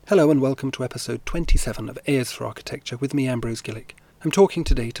Hello and welcome to episode 27 of Ears for Architecture with me, Ambrose Gillick. I'm talking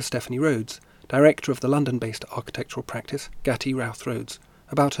today to Stefanie Rhodes, director of the London-based architectural practice Gatty Rowth Rhodes,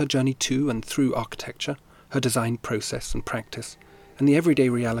 about her journey to and through architecture, her design process and practice, and the everyday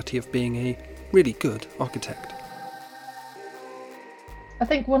reality of being a really good architect. I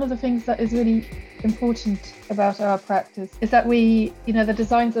think one of the things that is really important about our practice is that the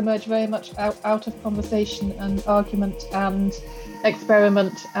designs emerge very much out of conversation and argument and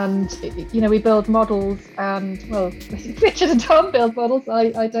experiment, and we build models, and well, Richard and Tom build models.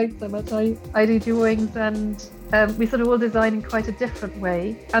 I don't so much. I do drawings, and we sort of all design in quite a different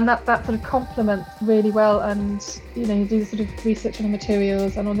way, and that sort of complements really well. And you do sort of research on the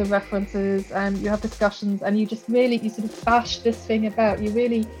materials and on the references, and you have discussions, and you sort of bash this thing about. You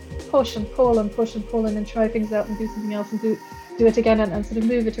really push and pull and push and pull, and then try things out and do something else and do it again, and sort of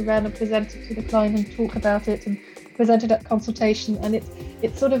move it around and present it to the client and talk about it and present it at consultation. And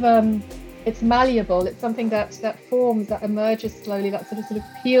it's sort of it's malleable. It's something that forms, that emerges slowly, that sort of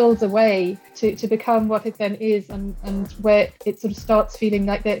peels away to become what it then is, and where it sort of starts feeling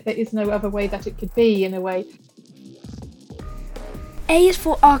like there is no other way that it could be, in a way. A is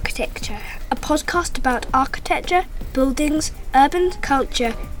for Architecture, a podcast about architecture, buildings, urban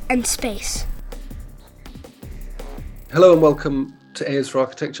culture and space. Hello and welcome to Ears for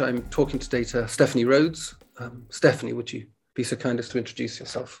Architecture. I'm talking today to Stefanie Rhodes. Stefanie, would you be so kind as to introduce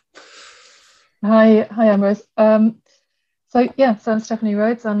yourself? Hi, Ambrose. So I'm Stefanie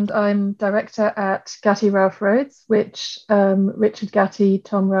Rhodes, and I'm director at Gatty Rowth Rhodes, which Richard Gatty,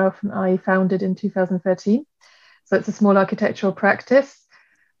 Tom Rowth, and I founded in 2013. So it's a small architectural practice.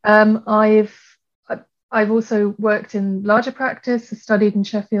 I've also worked in larger practice, studied in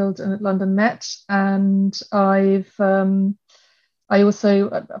Sheffield and at London Met, and I've done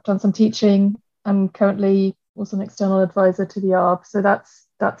some teaching. I'm currently also an external advisor to the ARB, so that's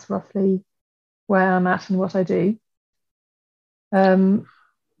roughly where I'm at and what I do.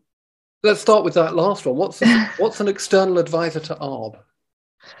 Let's start with that last one. What's an external advisor to ARB?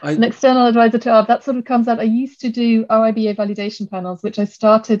 An external advisor to ARB, that sort of comes out. I used to do RIBA validation panels, which I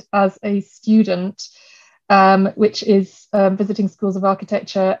started as a student, which is visiting schools of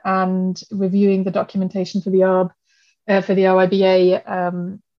architecture and reviewing the documentation for the ARB, for the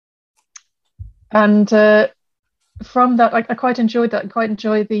RIBA. And from that, I quite enjoyed that. I quite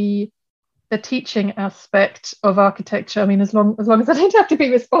enjoy the teaching aspect of architecture. I mean, as long as I don't have to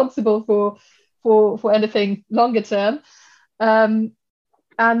be responsible for anything longer term. What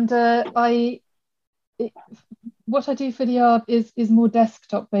I do for the ARB is more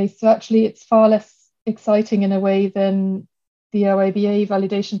desktop based. So actually, it's far less exciting in a way than the RIBA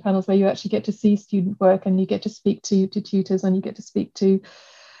validation panels, where you actually get to see student work and you get to speak to tutors and you get to speak to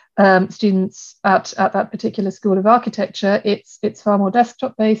students at that particular school of architecture. It's far more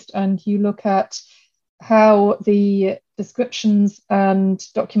desktop based, and you look at how the descriptions and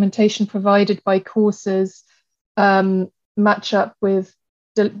documentation provided by courses match up with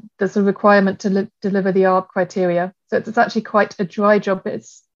the sort of requirement to deliver the ARB criteria. So it's actually quite a dry job, but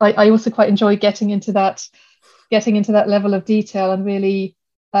I also quite enjoy getting into that level of detail and really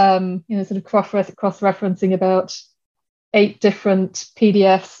sort of cross-referencing about 8 different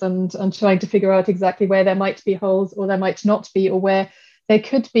PDFs and trying to figure out exactly where there might be holes or there might not be, or where there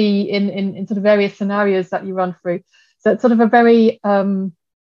could be in sort of various scenarios that you run through. So it's sort of a very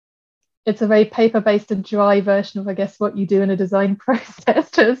paper-based and dry version of, I guess, what you do in a design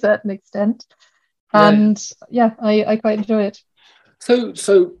process to a certain extent. And I quite enjoy it. So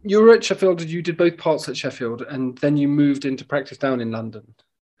you were at Sheffield, you did both parts at Sheffield, and then you moved into practice down in London.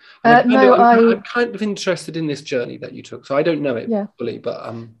 I'm kind of interested in this journey that you took. So I don't know it fully,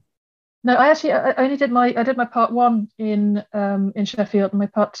 but No, I only did my part 1 in Sheffield and my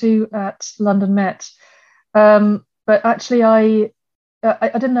part 2 at London Met. But actually, I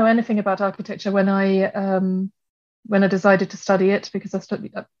didn't know anything about architecture when I decided to study it, because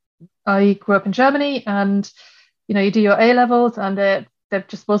I grew up in Germany, and you do your A levels, and there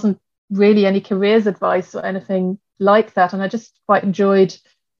just wasn't really any careers advice or anything like that, and I just quite enjoyed.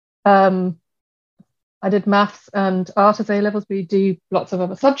 I did maths and art as A levels, but you do lots of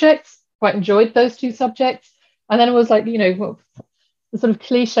other subjects. Quite enjoyed those 2 subjects, and then it was like the sort of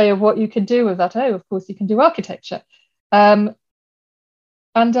cliche of what you can do with that. Oh, of course you can do architecture. And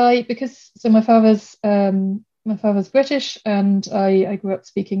my father's British, and I grew up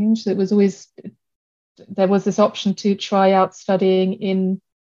speaking English. So there was this option to try out studying in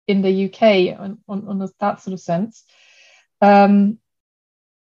the UK on that sort of sense. I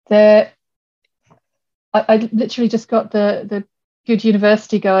literally just got the good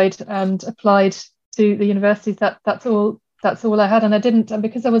university guide and applied to the universities. That's all that's all I had. And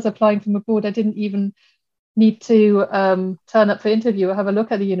because I was applying from abroad, I didn't even need to turn up for interview or have a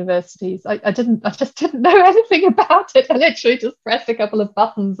look at the universities. I just didn't know anything about it. I literally just pressed a couple of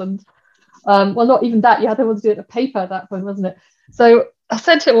buttons and well, not even that. You had to do it on paper at that point, wasn't it? So I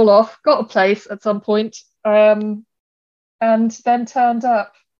sent it all off, got a place at some point, and then turned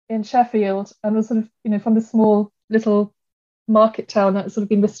up in Sheffield and was sort of, from the small little market town that had sort of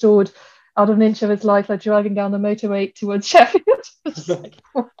been restored out of an inch of his life, like driving down the motorway towards Sheffield. Like,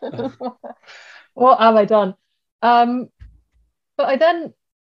 what have I done? But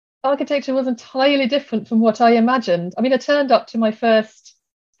architecture was entirely different from what I imagined. I mean, I turned up to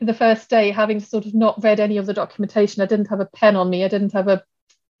the first day having sort of not read any of the documentation. I didn't have a pen on me. I didn't have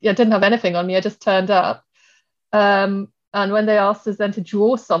anything on me. I just turned up. And when they asked us then to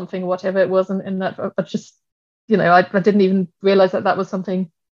draw something, whatever it was, and that I just, I didn't even realize that was something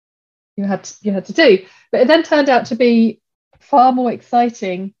you had to do. But it then turned out to be far more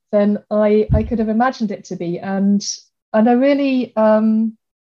exciting than I could have imagined it to be, and I really,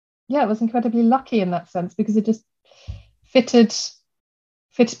 was incredibly lucky in that sense, because it just fitted.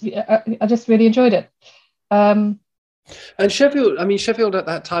 I just really enjoyed it. And Sheffield at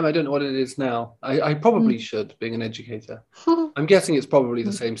that time, I don't know what it is now. I probably should, being an educator. I'm guessing it's probably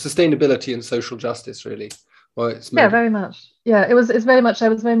the same. Sustainability and social justice, really. Well, it's very much. Yeah, I was very much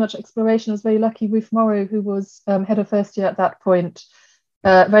exploration. I was very lucky. Ruth Morrow, who was head of first year at that point,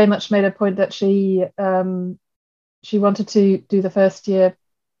 very much made a point that she wanted to do the first year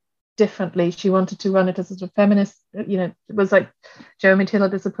differently. She wanted to run it as a sort of feminist, it was like Jeremy Taylor,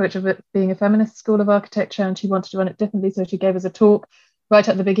 this approach of it being a feminist school of architecture, and she wanted to run it differently. So she gave us a talk right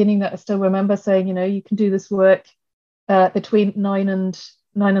at the beginning that I still remember, saying, you can do this work between 9 and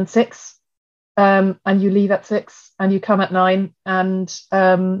 6, and you leave at 6 and you come at 9, and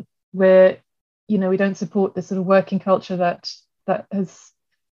we don't support this sort of working culture that is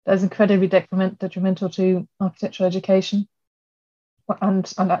incredibly detrimental to architectural education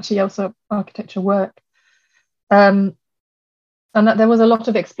and actually also architecture work. And that there was a lot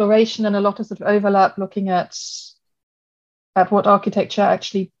of exploration and a lot of sort of overlap, looking at what architecture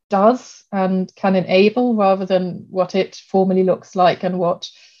actually does and can enable, rather than what it formally looks like, and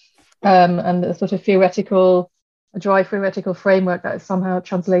and the sort of dry theoretical framework that is somehow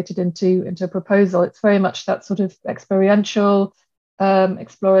translated into a proposal. It's very much that sort of experiential,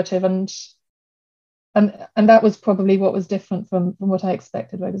 explorative, and that was probably what was different from what I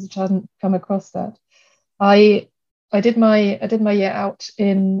expected, right? Because I hadn't come across that. I did my year out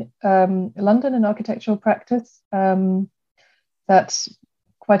in London in architectural practice. That's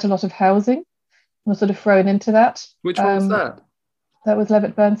quite a lot of housing. I was sort of thrown into that. Which one was that? That was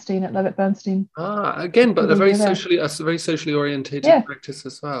Levitt Bernstein at Levitt Bernstein. Again, but a very socially orientated practice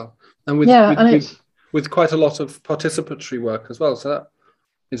as well, and with quite a lot of participatory work as well. So that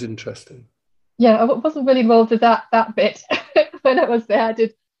is interesting. Yeah, I wasn't really involved with that bit when I was there. I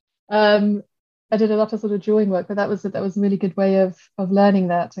did a lot of sort of drawing work, but that was a really good way of learning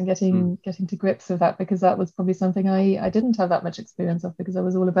that and getting to grips with that, because that was probably something I didn't have that much experience of, because I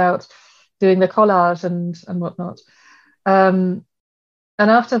was all about doing the collage and whatnot. And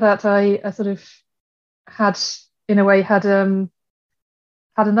after that, I sort of had enough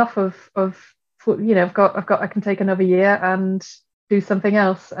of I can take another year and do something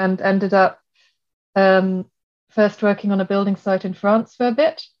else, and ended up first working on a building site in France for a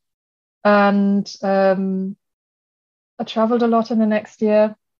bit, and I traveled a lot in the next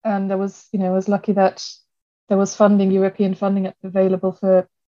year, and I was lucky that there was European funding available for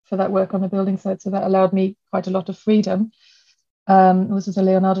that work on a building site, so that allowed me quite a lot of freedom. It was a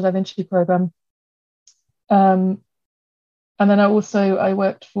Leonardo da Vinci program, and then I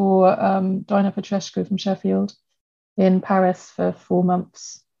worked for Dina Petrescu from Sheffield in Paris for 4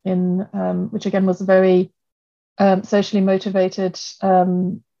 months, which again was a very socially motivated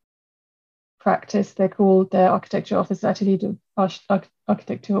practice. They're called their architecture office Atelier de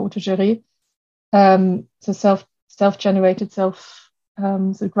Architecture Autogérée. So self-generated, sort of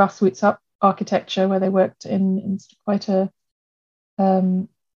grassroots up architecture, where they worked in quite a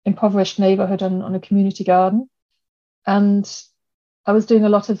impoverished neighborhood on a community garden. And I was doing a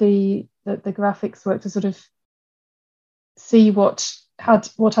lot of the graphics work to sort of see what had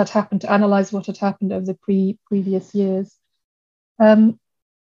happened, to analyze what had happened over the previous years. And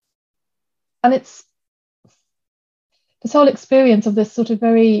it's this whole experience of this sort of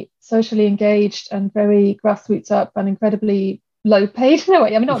very socially engaged and very grassroots up and incredibly low paid in a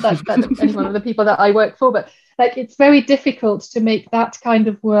way. I mean, not that any one of the people that I work for, but like, it's very difficult to make that kind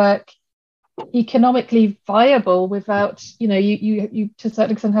of work economically viable without, you to a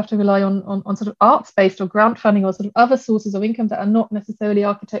certain extent have to rely on sort of arts-based or grant funding or sort of other sources of income that are not necessarily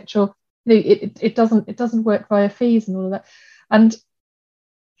architectural. It doesn't work via fees and all of that. And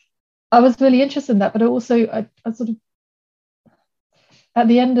I was really interested in that, but also I sort of at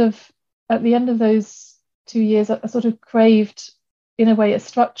the end of those 2 years, I sort of craved, in a way, a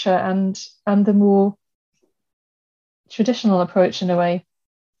structure and the more traditional approach in a way.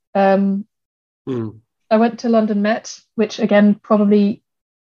 I went to London Met, which again probably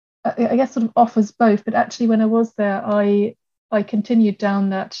I guess sort of offers both, but actually when I was there, I continued down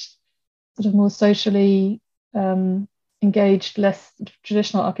that sort of more socially engaged, less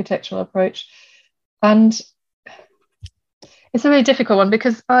traditional architectural approach. And it's a really difficult one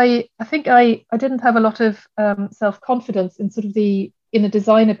because I think I didn't have a lot of self-confidence in sort of the inner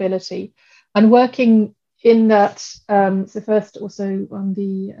design ability, and working in that. So first also on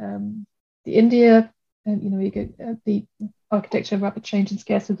the India, you go the Architecture of Rapid Change and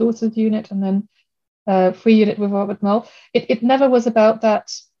Scarce Resources unit, and then free unit with Robert Mull. It never was about that.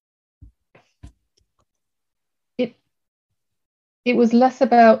 It was less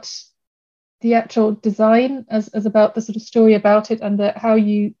about the actual design as about the sort of story about it and how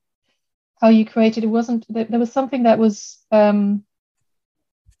you created it. Wasn't there was something that was that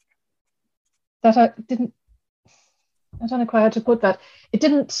I don't know quite how to put that. It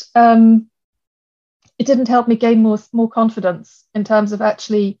didn't help me gain more confidence in terms of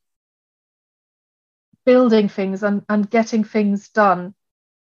actually building things and getting things done.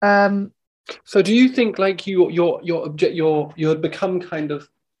 So do you think like you had become kind of,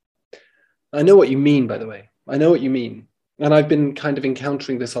 I know what you mean, by the way. I know what you mean. And I've been kind of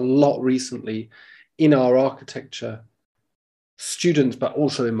encountering this a lot recently in our architecture students, but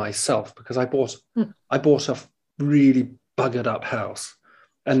also in myself, because I bought a really buggered up house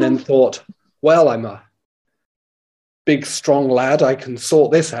and then thought, well, I'm a big, strong lad. I can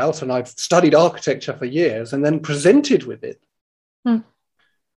sort this out. And I've studied architecture for years, and then presented with it.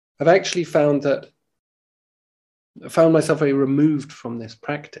 I've actually found myself very removed from this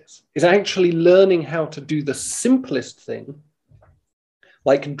practice. Is actually learning how to do the simplest thing,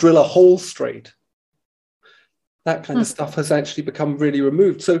 like drill a hole straight. That kind of stuff has actually become really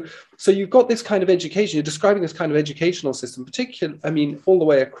removed. So you've got this kind of education. You're describing this kind of educational system, all the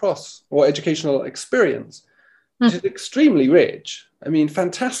way across, or educational experience, which is extremely rich. I mean,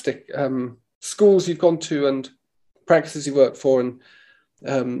 fantastic schools you've gone to and practices you work for, and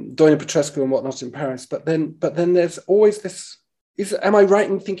Doina Petrescu and whatnot in Paris, but then there's always this. Am I right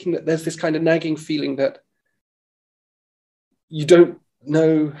in thinking that there's this kind of nagging feeling that you don't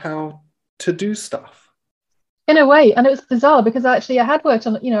know how to do stuff? In a way, and it was bizarre because actually I had worked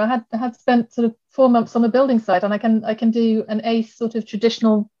on, I had spent sort of 4 months on a building site, and I can do an ACE sort of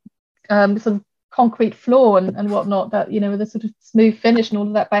traditional sort of concrete floor and whatnot, that with a sort of smooth finish and all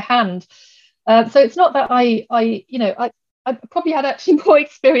of that by hand. So it's not that I probably had actually more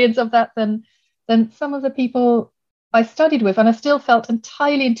experience of that than some of the people I studied with, and I still felt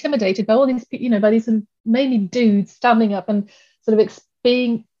entirely intimidated by all these, by these sort of mainly dudes standing up and sort of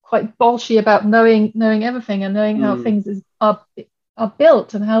being quite bolshy about knowing everything and knowing how things are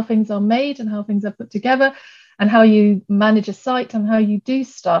built and how things are made and how things are put together and how you manage a site and how you do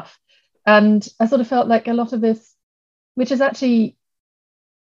stuff. And I sort of felt like a lot of this, which is actually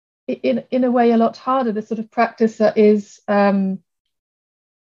in a way a lot harder, this sort of practice that is sort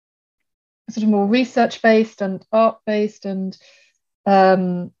of more research based and art based and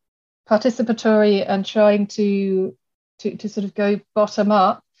participatory and trying to sort of go bottom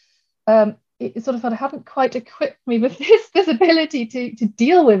up. It sort of felt I hadn't quite equipped me with this ability to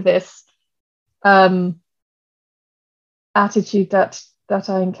deal with this attitude that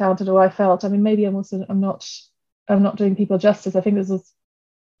I encountered or I felt. I mean, maybe I'm not doing people justice. I think this was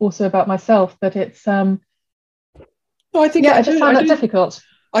also about myself, but it's I just found that difficult.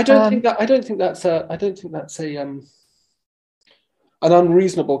 I don't think that's an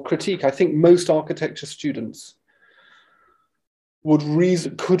unreasonable critique. I think most architecture students could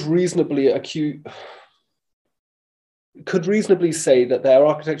reasonably say that their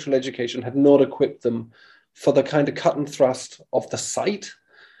architectural education had not equipped them for the kind of cut and thrust of the site,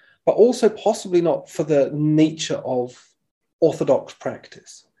 but also possibly not for the nature of orthodox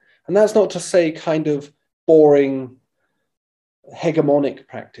practice. And that's not to say kind of boring, hegemonic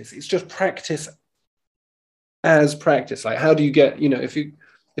practice. It's just practice as practice. Like, how do you get, if you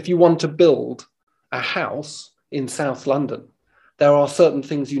want to build a house in South London, there are certain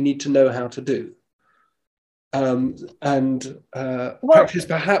things you need to know how to do. Practice,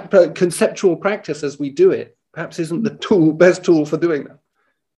 perhaps conceptual practice as we do it, perhaps isn't the best tool for doing that.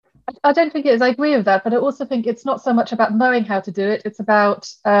 I don't think it is. I agree with that, but I also think it's not so much about knowing how to do it. It's about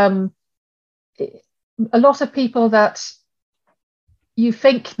a lot of people that you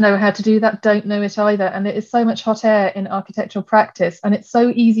think know how to do that don't know it either. And there is so much hot air in architectural practice, and it's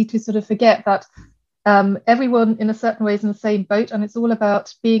so easy to sort of forget that everyone in a certain way is in the same boat, and it's all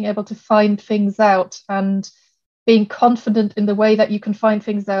about being able to find things out and being confident in the way that you can find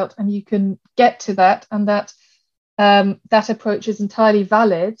things out and you can get to that, and that that approach is entirely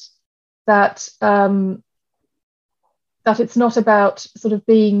valid. That that it's not about sort of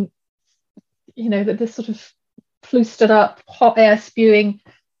being, this sort of flustered up, hot air spewing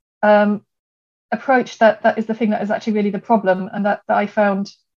approach. That is the thing that is actually really the problem, and that I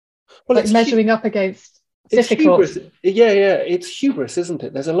found Well, like measuring up against it's difficult. hubris. Yeah, yeah, it's hubris, isn't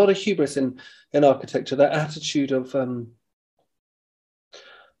it? There's a lot of hubris in architecture. That attitude of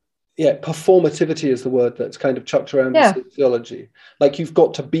performativity is the word that's kind of chucked around in Yeah, sociology. Like, you've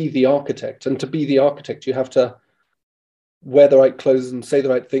got to be the architect, and to be the architect, you have to wear the right clothes and say the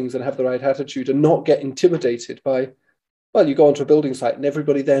right things and have the right attitude and not get intimidated by, well, you go onto a building site and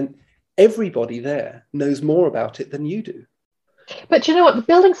everybody there knows more about it than you do. but you know what? The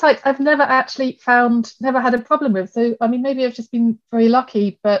building sites I've never actually never had a problem with. So, I mean, maybe I've just been very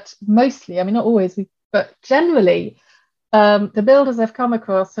lucky, but mostly, I mean, not always, but generally, the builders I've come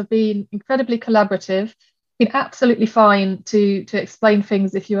across have been incredibly collaborative, been absolutely fine to explain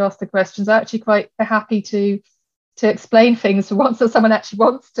things if you ask the questions. I'm actually quite happy to explain things once that someone actually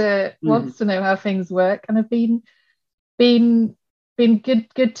wants to know how things work, and have been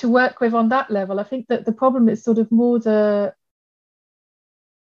good to work with on that level. I think that the problem is sort of more the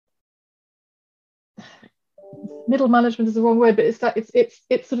middle management is the wrong word, but it's that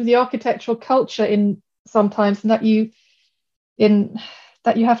it's sort of the architectural culture in sometimes, and that you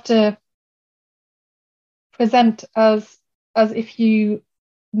have to present as if you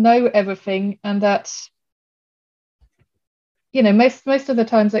know everything, and that most of the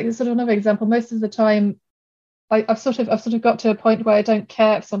times, like, sort of another example, most of the time I've sort of got to a point where I don't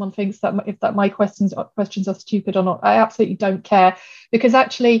care if someone thinks that my questions are stupid or not. I absolutely don't care, because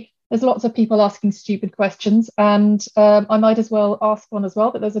actually there's lots of people asking stupid questions, and I might as well ask one as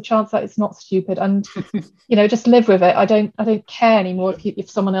well. But there's a chance that it's not stupid, and just live with it. I don't care anymore if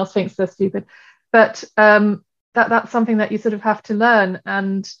someone else thinks they're stupid. But that's something that you sort of have to learn,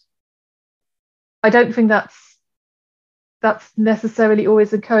 and I don't think that's necessarily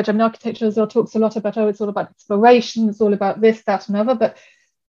always encouraged. I mean, architecture as well talks a lot about, it's all about exploration, it's all about this, that, and other. But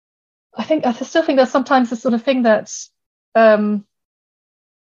I still think there's sometimes the sort of thing that don't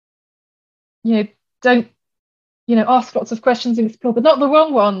ask lots of questions and explore, but not the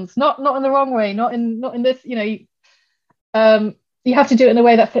wrong ones, not in the wrong way, not in this. You have to do it in a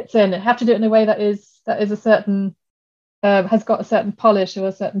way that fits in. You have to do it in a way that is a certain has got a certain polish or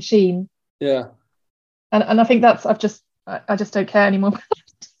a certain sheen. Yeah. And I think that's I just don't care anymore.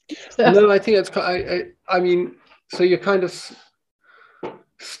 So. No, I think it's. I mean, so you're kind of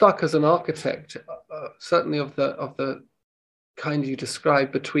stuck as an architect, certainly of the kind you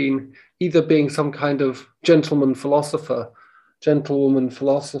describe, between either being some kind of gentlewoman philosopher,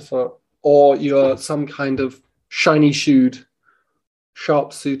 or you're some kind of shiny-shoed,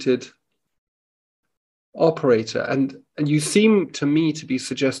 sharp-suited operator, and you seem to me to be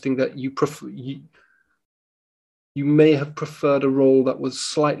suggesting that you may have preferred a role that was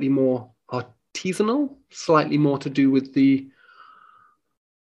slightly more artisanal, slightly more to do with the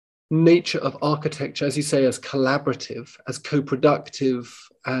nature of architecture, as you say, as collaborative, as co-productive,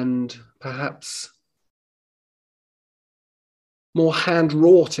 and perhaps more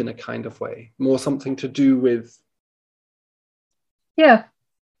hand-wrought in a kind of way, more something to do with. Yeah,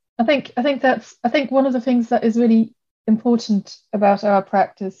 I think one of the things that is really important about our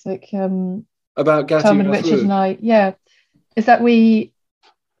practice, like About Gatti Tom and Richard and I, is that we,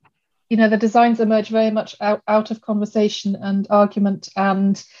 the designs emerge very much out of conversation and argument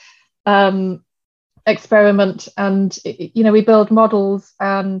and experiment, and we build models,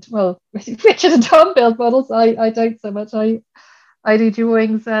 and, well, Richard and Tom build models. I don't so much. I do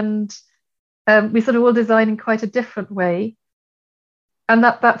drawings, and we sort of all design in quite a different way, and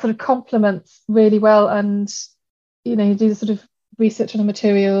that sort of complements really well. And you do sort of research on the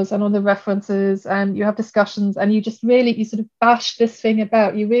materials and on the references, and you have discussions, and you sort of bash this thing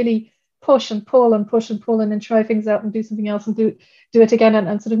about. You really push and pull and push and pull, and then try things out and do something else and do it again,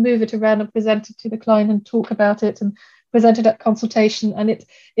 and sort of move it around and present it to the client and talk about it and present it at consultation. And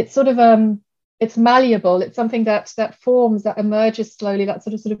it's sort of it's malleable. It's something that forms, that emerges slowly, that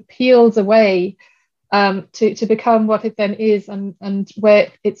sort of peels away to become what it then is, and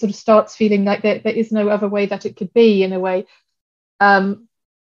where it sort of starts feeling like there is no other way that it could be, in a way.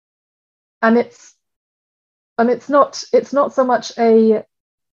 it's not so much a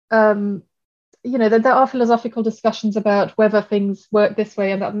there are philosophical discussions about whether things work this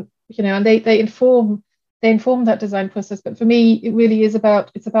way and that, and they inform that design process. But for me, it really is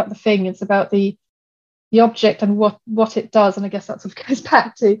about the thing. It's about the object and what it does. And I guess that sort of goes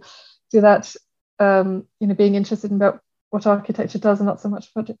back to that, being interested in about what architecture does and not so much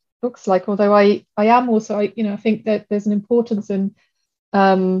what it looks like. Although I am also, I think that there's an importance in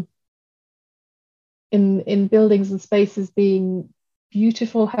buildings and spaces being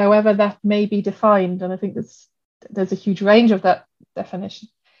beautiful, however that may be defined. And I think there's a huge range of that definition.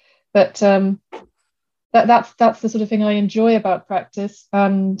 But that's the sort of thing I enjoy about practice,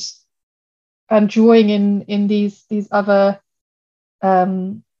 and drawing in these other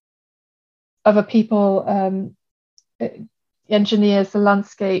people, engineers, the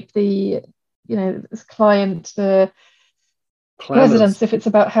landscape, the this client, the Planners. residents, if it's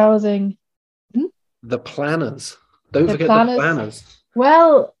about housing. The planners. Don't forget the planners.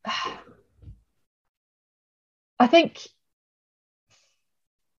 Well, I think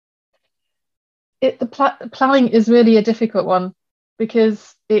the planning is really a difficult one,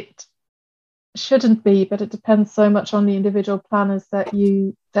 because it shouldn't be, but it depends so much on the individual planners that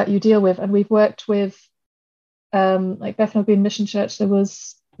you deal with. And we've worked with, like Bethnal Green Mission Church. There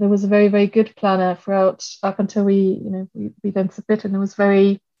was a very, very good planner throughout up until we then submitted, and it was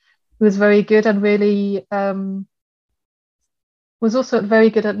very good, and really was also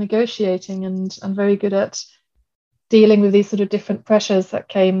very good at negotiating and very good at dealing with these sort of different pressures that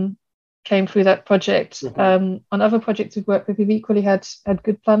came through that project. On other projects we've worked with, we've equally had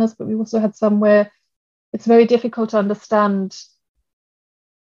good planners, but we've also had some where it's very difficult to understand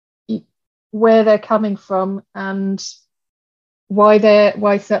where they're coming from and why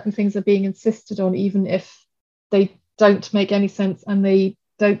certain things are being insisted on, even if they don't make any sense, and they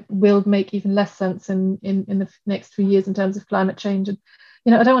will make even less sense in the next few years in terms of climate change. And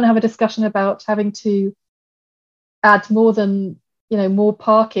I don't want to have a discussion about having to add more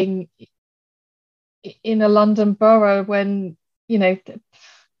parking in a London borough when when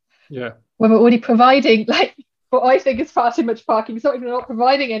we're already providing like what I think is far too much parking. It's not even not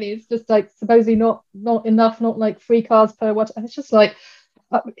providing any, it's just like supposedly not enough, not like 3 cars per what. And it's just like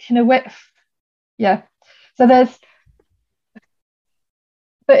so there's,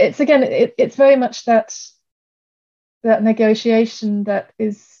 but it's again it's very much that negotiation that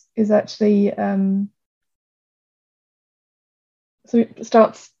is actually so it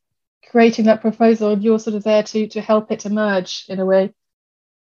starts creating that proposal, and you're sort of there to help it emerge in a way.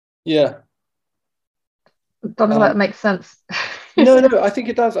 Don't know if that makes sense. No, I think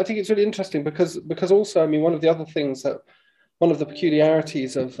it does. I think it's really interesting because also, I mean, one of the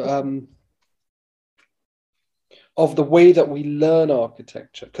peculiarities of the way that we learn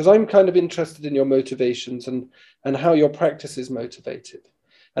architecture, because I'm kind of interested in your motivations and how your practice is motivated,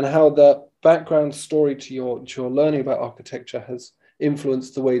 and how the background story to your learning about architecture has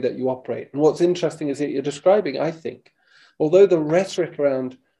influenced the way that you operate. And what's interesting is that you're describing, I think, although the rhetoric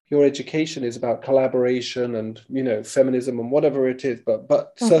around your education is about collaboration and feminism and whatever it is,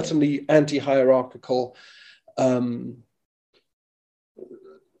 but certainly anti-hierarchical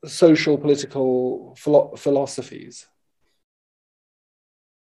social political philosophies.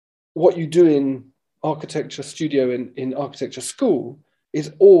 What you do in architecture studio, in architecture school,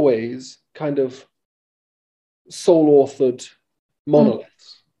 is always kind of sole authored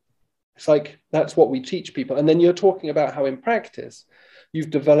monoliths. It's like that's what we teach people. And then you're talking about how in practice you've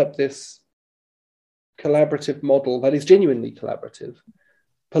developed this collaborative model that is genuinely collaborative,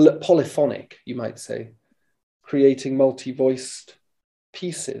 polyphonic, you might say, creating multi-voiced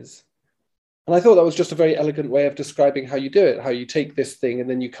pieces. And I thought that was just a very elegant way of describing how you do it, how you take this thing and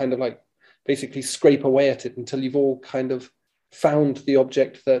then you kind of like basically scrape away at it until you've all kind of found the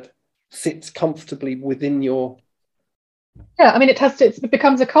object that sits comfortably within your... Yeah, I mean, it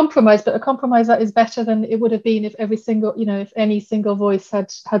becomes a compromise, but a compromise that is better than it would have been if every single, if any single voice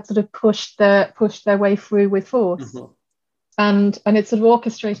had sort of pushed their way through with force. And it's sort of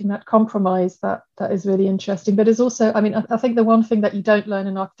orchestrating that compromise that is really interesting. But it's also, I mean, I think the one thing that you don't learn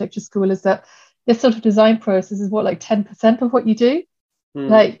in architecture school is that this sort of design process is what, like 10% of what you do.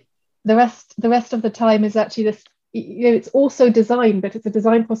 Like the rest of the time is actually this, it's also design, but it's a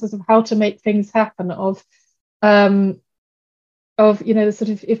design process of how to make things happen, of sort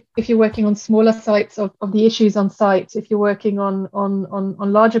of if you're working on smaller sites, of the issues on site, if you're working on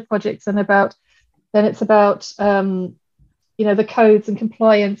larger projects, and then it's about the codes and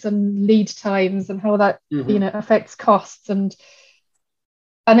compliance and lead times and how that affects costs, and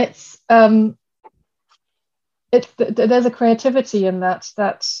it's there's a creativity in that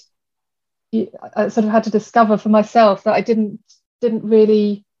I sort of had to discover for myself that I didn't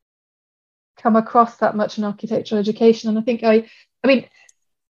really come across that much in architectural education. And I think I mean,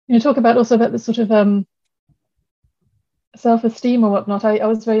 talk about also about the sort of self-esteem or whatnot. I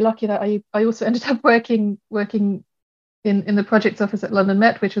was very lucky that I also ended up working in the projects office at London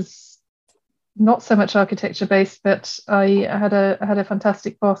Met, which was not so much architecture based, but I had a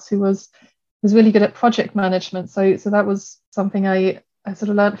fantastic boss who was really good at project management. So that was something I sort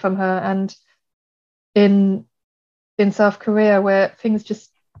of learned from her. And in South Korea, where things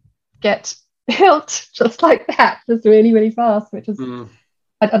just get built just like that, just really, really fast, which is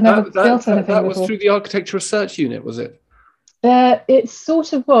I'd never built anything that before. was through the architecture research unit, was it? It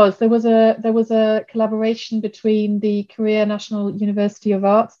sort of was. There was a collaboration between the Korea National University of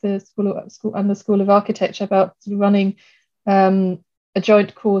Arts, the school and the School of Architecture, about sort of running a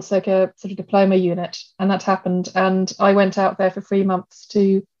joint course, like a sort of diploma unit, and that happened. And I went out there for 3 months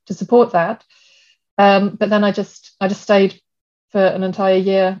to support that. But then I just stayed for an entire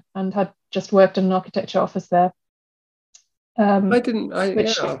year and had just worked in an architecture office there. Yeah,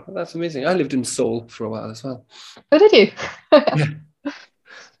 that's amazing. I lived in Seoul for a while as well. Oh, did you?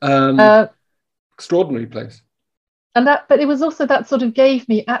 Yeah. Extraordinary place. And but it was also that sort of gave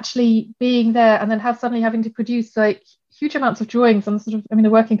me actually being there and then suddenly having to produce like huge amounts of drawings and sort of, the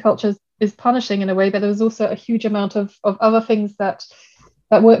working culture is punishing in a way, but there was also a huge amount of other things that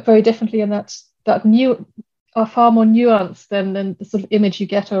work very differently and that new are far more nuanced than the sort of image you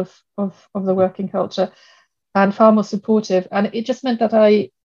get of the working culture, and far more supportive. And it just meant that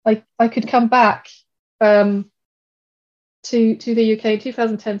I could come back to the UK in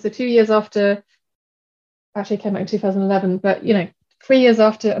 2010, so 2 years after. Actually, I came back in 2011, but 3 years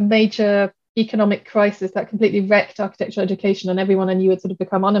after a major economic crisis that completely wrecked architectural education, and everyone I knew had sort of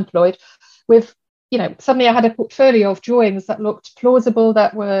become unemployed. With suddenly I had a portfolio of drawings that looked plausible,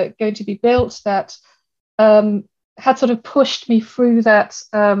 that were going to be built, that had sort of pushed me through that.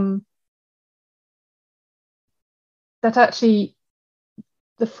 That actually,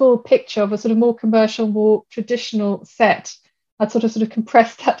 the full picture of a sort of more commercial, more traditional set, I'd sort of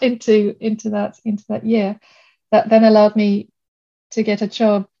compressed that into that year. That then allowed me to get a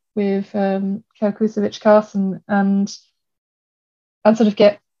job with Karakusevich Carson and sort of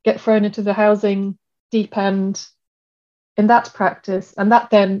get thrown into the housing deep end in that practice. And that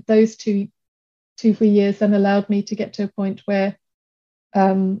then, those 3 years then allowed me to get to a point where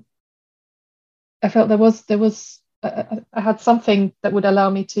I felt there was I had something that would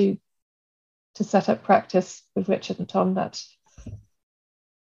allow me to set up practice with Richard and Tom, that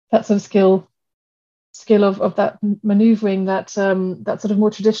sort of skill of that maneuvering, that sort of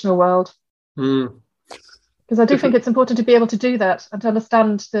more traditional world. Because I do think it's important to be able to do that and to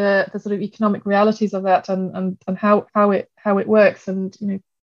understand the sort of economic realities of that and how it works. And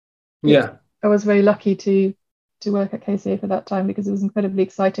I was very lucky to work at KCA for that time, because it was incredibly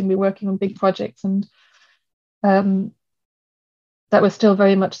exciting. We were working on big projects, and that was still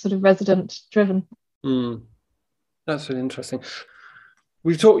very much sort of resident driven. That's really interesting.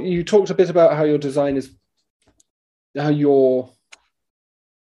 You talked a bit about how your design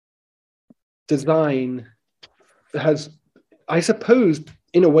has, I suppose,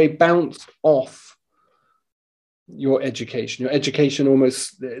 in a way, bounced off your education. Your education,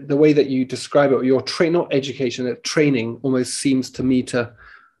 almost the way that you describe it, your not education, training, almost seems to me to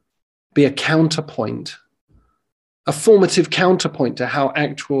be a counterpoint, a formative counterpoint to how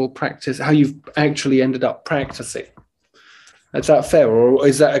you've actually ended up practicing. Is that fair, or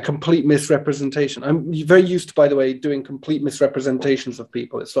is that a complete misrepresentation? I'm very used to, by the way, doing complete misrepresentations of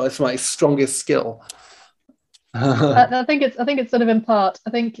people. It's my strongest skill. I think it's sort of in part.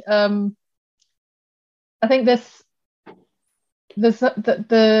 I think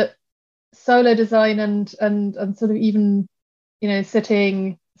the solo design and sort of even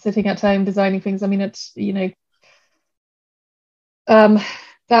sitting at home designing things. I mean, it's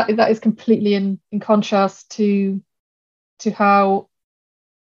that is completely in contrast to how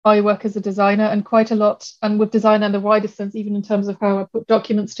I work as a designer, and quite a lot, and with design in the widest sense, even in terms of how I put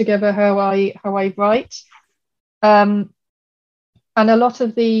documents together, how I write, and a lot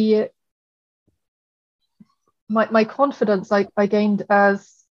of my confidence I gained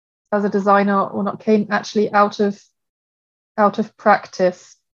as a designer or not came actually out of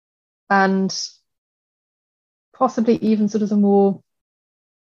practice, and possibly even sort of the more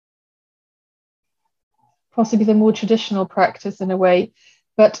traditional practice in a way.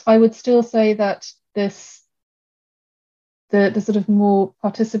 But I would still say that the sort of more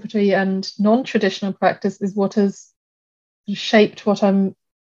participatory and non-traditional practice is what has shaped what I'm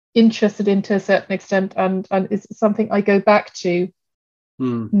interested in to a certain extent, and is something I go back to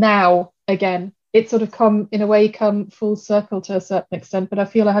now again. It sort of come full circle to a certain extent, but I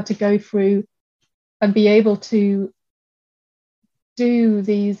feel I had to go through and be able to do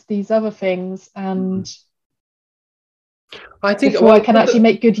these other things, and I think, before well, I can actually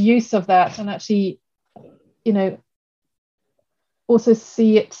make good use of that and actually, also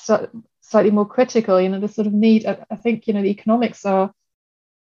see it slightly more critical. The sort of need. I think the economics are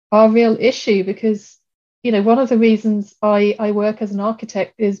a real issue, because one of the reasons I work as an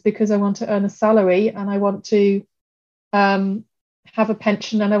architect is because I want to earn a salary, and I want to have a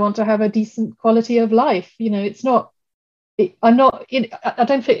pension, and I want to have a decent quality of life. It's not. I'm not. I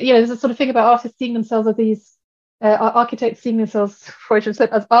don't think. There's a sort of thing about artists seeing themselves as these architects seeing themselves,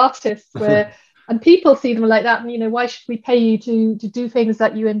 as artists, where and people see them like that. And why should we pay you to do things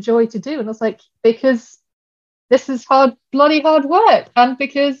that you enjoy to do? And it's like, because this is bloody hard work, and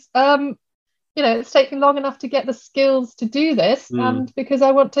because it's taken long enough to get the skills to do this, and because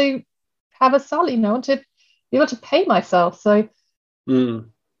I want to have a salary, I want to be able to pay myself. So,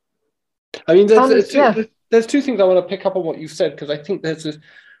 I mean, there's two things I want to pick up on what you said, because I think there's this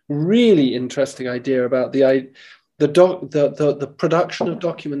really interesting idea about the production of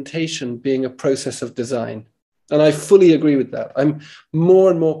documentation being a process of design, and I fully agree with that. I'm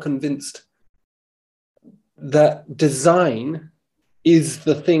more and more convinced that design is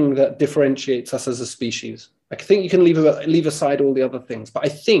the thing that differentiates us as a species. I think you can leave aside all the other things, but I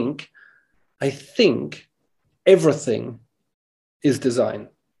think everything is design.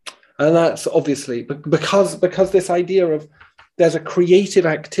 And that's obviously because this idea of there's a creative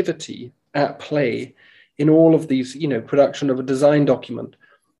activity at play in all of these, production of a design document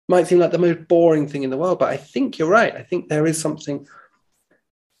might seem like the most boring thing in the world, but I think you're right. I think there is something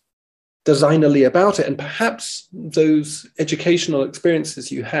designerly about it, and perhaps those educational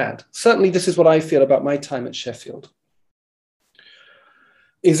experiences you had, certainly this is what I feel about my time at Sheffield,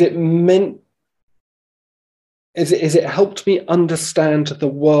 is it helped me understand the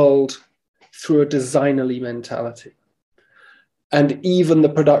world through a designerly mentality, and even the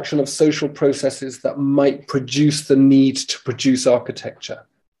production of social processes that might produce the need to produce architecture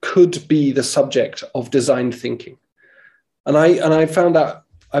could be the subject of design thinking. And I found that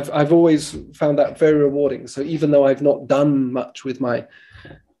I've always found that very rewarding. So even though I've not done much with my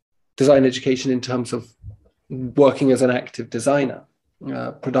design education in terms of working as an active designer,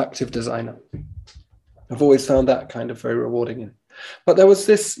 productive designer, I've always found that kind of very rewarding. But there was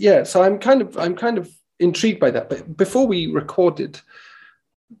this, so I'm kind of intrigued by that. But before we recorded,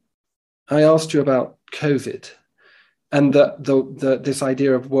 I asked you about COVID and this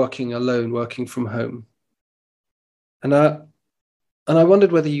idea of working alone, working from home. And I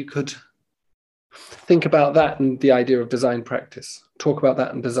wondered whether you could think about that and the idea of design practice, talk about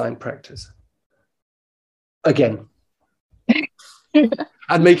that in design practice again,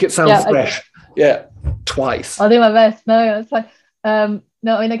 and make it sound fresh. Twice. I'll do my best. No, it's like, no,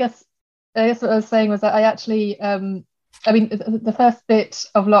 I mean, I guess what I was saying was that I actually, the first bit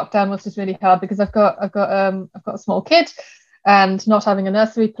of lockdown was just really hard, because I've got a small kid, and not having a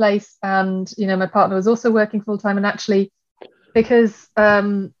nursery place, and my partner was also working full time, and actually, because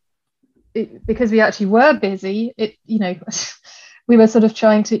we actually were busy, we were sort of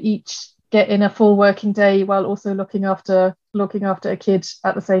trying to each get in a full working day while also looking after a kid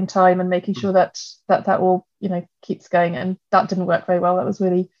at the same time, and making sure that all keeps going, and that didn't work very well. That was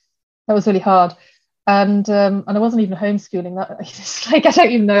really hard, and I wasn't even homeschooling. That I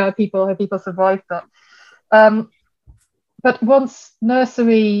don't even know how people survived that. But once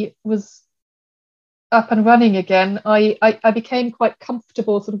nursery was up and running again, I became quite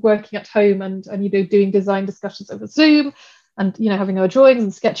comfortable sort of working at home, and doing design discussions over Zoom, and having our drawings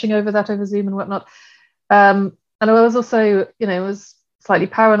and sketching over Zoom and whatnot. And I was also was slightly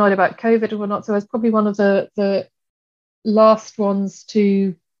paranoid about COVID and whatnot, so I was probably one of the last ones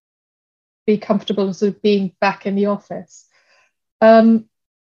to be comfortable and sort of being back in the office. And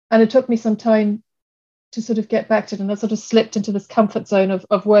it took me some time to sort of get back to it, and I sort of slipped into this comfort zone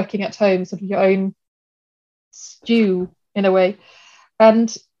of working at home, sort of your own stew in a way,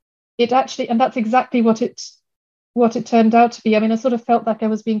 and that's exactly what it turned out to be. I mean, I sort of felt like I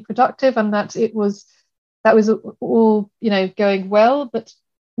was being productive, and that was all going well. But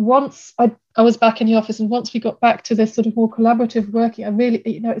once I was back in the office, and once we got back to this sort of more collaborative working, I really,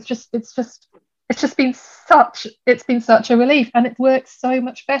 it's just been such a relief, and it works so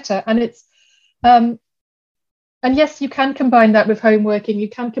much better. And it's and yes, you can combine that with home working. You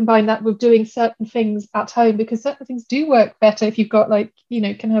can combine that with doing certain things at home, because certain things do work better if you've got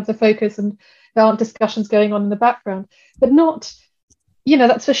can have the focus and there aren't discussions going on in the background. But not,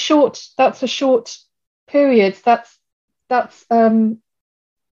 that's for short periods. That's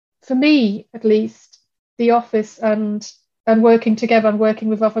for me at least, the office and working together and working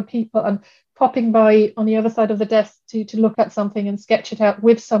with other people and popping by on the other side of the desk to look at something and sketch it out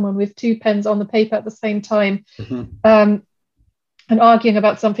with someone with two pens on the paper at the same time, and arguing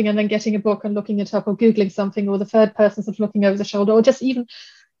about something and then getting a book and looking it up or Googling something, or the third person sort of looking over the shoulder, or just even,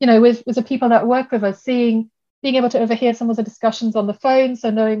 with the people that work with us, being able to overhear some of the discussions on the phone,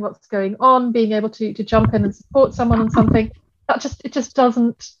 so knowing what's going on, being able to jump in and support someone on something,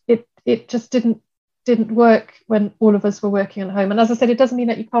 it just didn't work when all of us were working at home. And as I said, it doesn't mean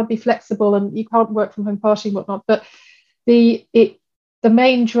that you can't be flexible and you can't work from home partially and whatnot, but the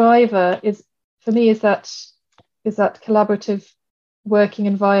main driver is, for me, is that collaborative working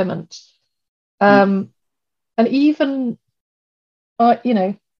environment. And even I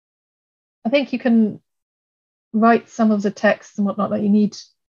think you can write some of the texts and whatnot that you need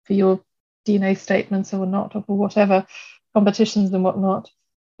for your DNA statements or not, or for whatever competitions and whatnot,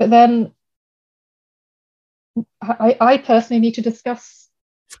 but then I personally need to discuss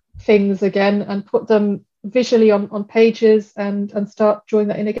things again and put them visually on pages and start drawing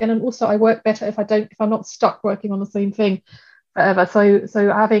that in again. And also I work better if I'm not stuck working on the same thing forever.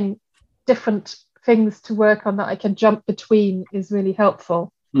 So having different things to work on that I can jump between is really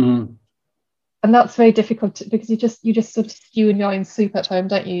helpful. And that's very difficult because you just sort of stew in your own soup at home,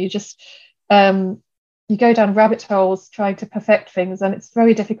 don't you? You just you go down rabbit holes trying to perfect things, and it's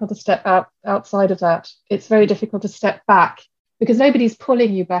very difficult to step outside of that. It's very difficult to step back because nobody's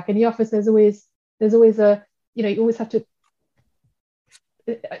pulling you back. In the office, there's always a, you always have to.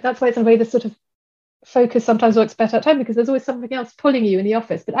 That's why it's in a way the sort of focus sometimes works better at home, because there's always something else pulling you in the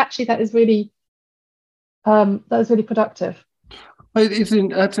office. But actually, that is really productive.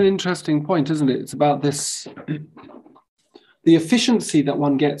 That's an interesting point, isn't it? It's about this, the efficiency that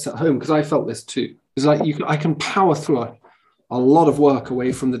one gets at home, because I felt this too. It's like I can power through a lot of work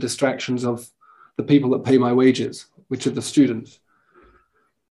away from the distractions of the people that pay my wages, which are the students.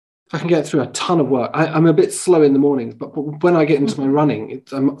 I can get through a ton of work. I'm a bit slow in the mornings, but when I get into my running,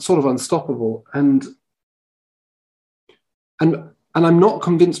 I'm sort of unstoppable. And I'm not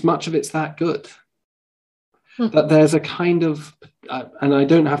convinced much of it's that good. That there's a kind of, and I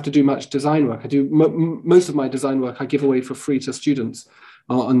don't have to do much design work. I do most of my design work I give away for free to students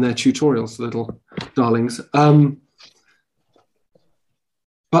on their tutorials, little darlings.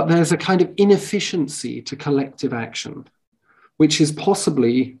 But there's a kind of inefficiency to collective action, which is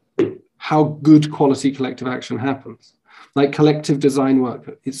possibly how good quality collective action happens. Like collective design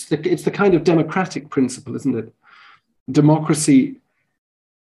work, it's the kind of democratic principle, isn't it? Democracy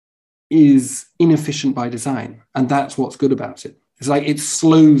is inefficient by design, and that's what's good about it. It's like it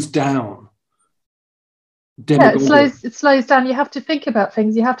slows down. It slows down. You have to think about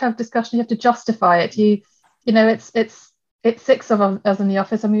things. You have to have discussion. You have to justify it. It's 6 of us in the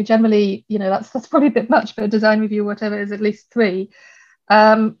office. I mean, generally, that's probably a bit much for a design review, whatever it is, at least 3.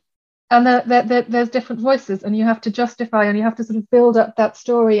 And there's different voices, and you have to justify, and you have to sort of build up that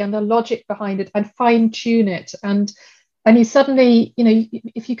story and the logic behind it and fine tune it. And you suddenly,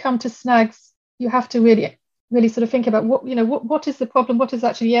 if you come to snags, you have to really sort of think about what is the problem? What is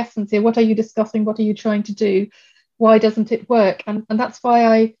actually the essence here? What are you discussing? What are you trying to do? Why doesn't it work? And that's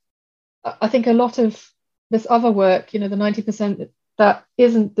why I think a lot of this other work, the 90% that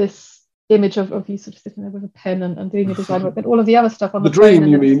isn't this image of you sort of sitting there with a pen and doing the design work, but all of the other stuff on the dream,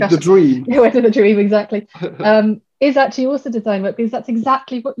 you mean? The dream. Yeah, the dream, exactly. Is actually also design work, because that's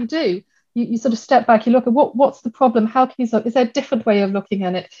exactly what you do. You sort of step back, you look at what's the problem, how can you solve? Is there a different way of looking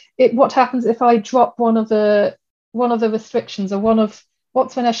at it? What happens if I drop one of the restrictions, or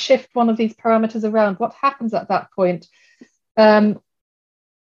what's when I shift one of these parameters around? What happens at that point? And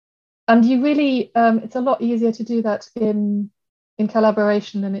you really, it's a lot easier to do that in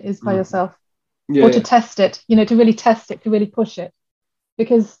collaboration than it is by yourself, or to test it, to really test it, to really push it,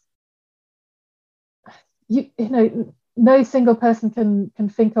 because no single person can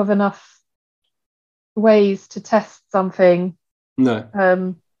think of enough ways to test something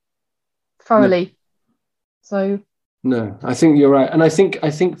thoroughly. No, I think you're right. And I think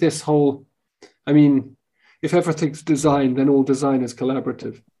this whole, I mean, if everything's design, then all design is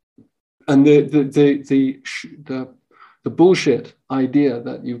collaborative. And the bullshit idea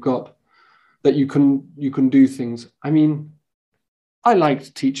that you've got, that you can do things. I mean, I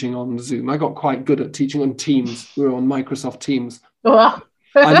liked teaching on Zoom. I got quite good at teaching on Teams. We were on Microsoft Teams. Wow.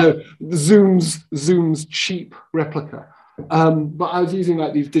 I know Zoom's cheap replica. But I was using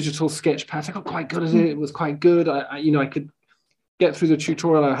like these digital sketch pads. I got quite good at it. It was quite good. I could get through the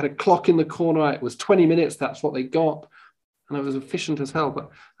tutorial. I had a clock in the corner. It was 20 minutes. That's what they got. and I was efficient as hell,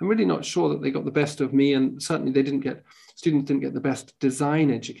 but I'm really not sure that they got the best of me, and certainly students didn't get the best design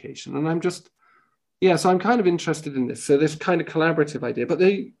education. And so I'm kind of interested in this. So this kind of collaborative idea, but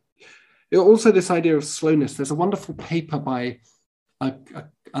also this idea of slowness. There's a wonderful paper by an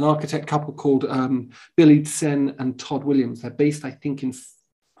architect couple called Billy Tsen and Todd Williams. They're based, I think, in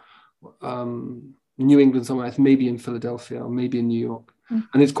New England somewhere, maybe in Philadelphia or maybe in New York.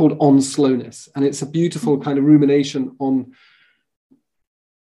 And it's called On Slowness. And it's a beautiful kind of rumination on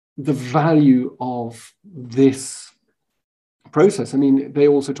the value of this process. I mean, they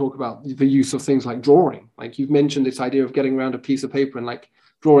also talk about the use of things like drawing. Like you've mentioned this idea of getting around a piece of paper and like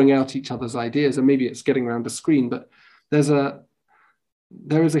drawing out each other's ideas, and maybe it's getting around a screen, but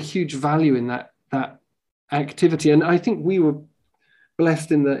there is a huge value in that activity. And I think we were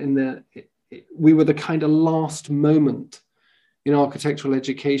blessed we were the kind of last moment in architectural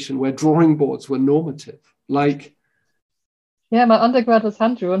education where drawing boards were normative. Like, yeah, my undergrad was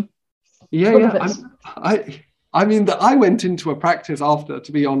hand drawn. Yeah. I mean, I went into a practice after,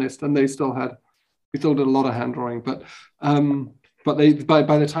 to be honest, and we still did a lot of hand drawing, but by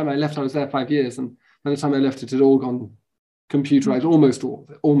the time I left, I was there 5 years, and by the time I left, it had all gone computerized, almost all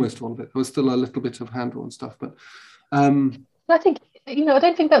of it. There was still a little bit of hand drawn stuff, but I think, I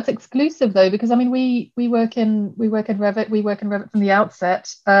don't think that's exclusive though, because I mean, we work in Revit from the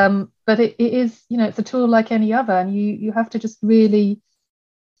outset, but it is, it's a tool like any other, and you have to just really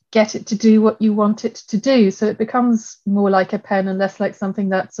get it to do what you want it to do. So it becomes more like a pen and less like something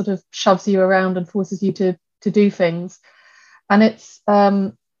that sort of shoves you around and forces you to do things. And it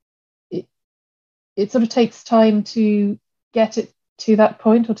sort of takes time to get it to that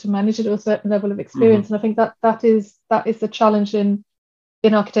point, or to manage it at a certain level of experience. And I think that is the challenge in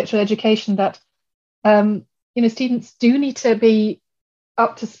architectural education, that students do need to be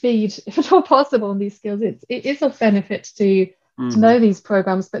up to speed, if at all possible, on these skills. It is of benefit to know these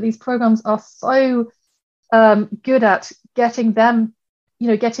programs, but these programs are so good at getting them,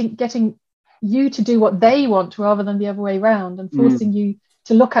 getting you to do what they want rather than the other way around, and forcing you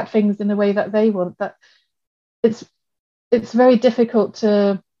to look at things in the way that they want. That it's very difficult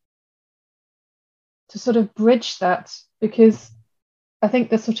to sort of bridge that, because I think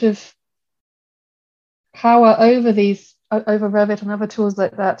the sort of power over Revit and other tools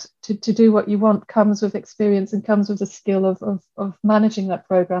like that to do what you want comes with experience, and comes with the skill of managing that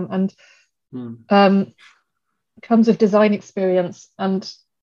program, and comes with design experience. And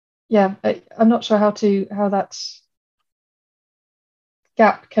yeah, I'm not sure how that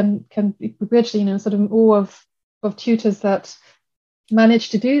gap can be bridged. Sort of all of tutors that manage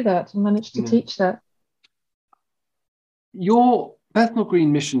to do that and manage to teach that. Your Bethnal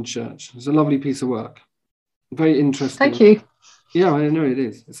Green Mission Church is a lovely piece of work. Very interesting. Thank you. Yeah, I know it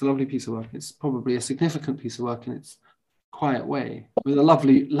is. It's a lovely piece of work. It's probably a significant piece of work in its quiet way, with a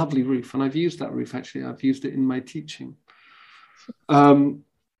lovely, lovely roof. And I've used that roof, actually. I've used it in my teaching. And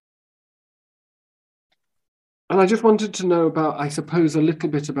I just wanted to know about, I suppose, a little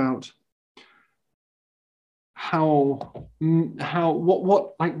bit about what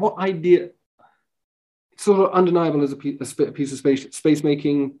idea, sort of undeniable as a piece of space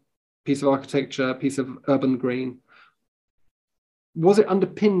making, piece of architecture, piece of urban green. Was it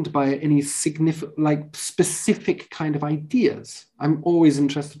underpinned by any significant, specific kind of ideas? I'm always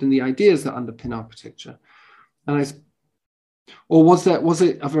interested in the ideas that underpin architecture. Or was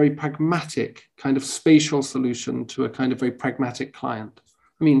it a very pragmatic kind of spatial solution to a kind of very pragmatic client?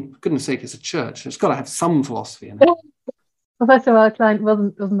 I mean, for goodness sake, it's a church. It's got to have some philosophy in it. Well, first of all, our client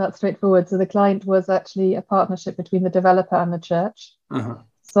wasn't that straightforward. So the client was actually a partnership between the developer and the church.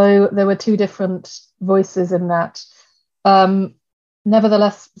 So there were two different voices in that.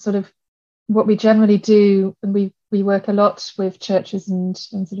 Nevertheless, sort of what we generally do, and we work a lot with churches and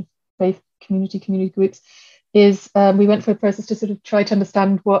sort of faith community groups, is we went through a process to sort of try to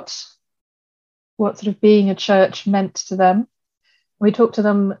understand what sort of being a church meant to them. We talked to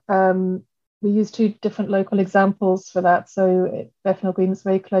them. We used two different local examples for that. So Bethnal Green is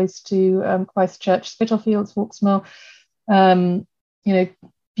very close to Christchurch, Spitalfields, Hawksmoor.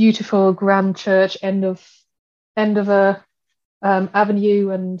 Beautiful grand church, end of a avenue,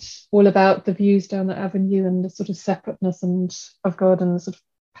 and all about the views down the avenue and the sort of separateness and of God and the sort of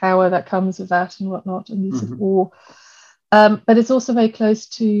power that comes with that and whatnot, and sort of awe. But it's also very close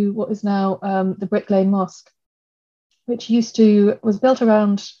to what is now the Brick Lane Mosque, which was built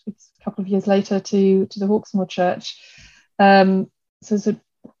around a couple of years later to the Hawksmoor Church. So it's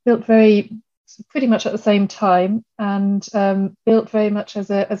built pretty much at the same time, and built very much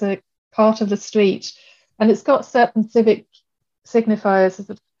as a part of the street. And it's got certain civic signifiers, as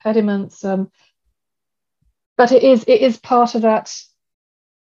pediments, but but it is part of that.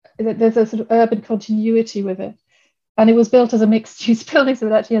 There's a sort of urban continuity with it, and it was built as a mixed-use building, so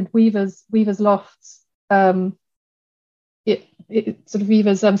it actually had weavers lofts. It sort of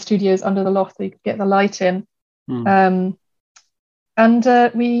weavers studios under the loft, so you could get the light in. And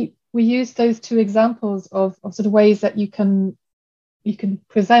we used those two examples of sort of ways that you can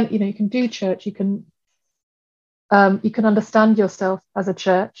present, you can do church, you can understand yourself as a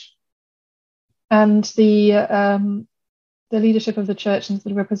church, and the leadership of the church and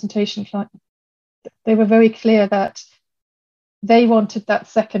the representation, they were very clear that they wanted that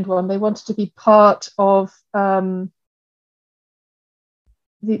second one. They wanted to be part of the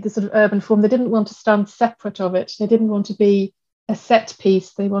sort of urban form. They didn't want to stand separate of it. They didn't want to be a set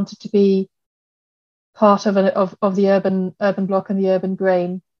piece. They wanted to be part of the urban block and the urban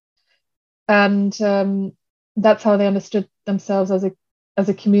grain, and that's how they understood themselves as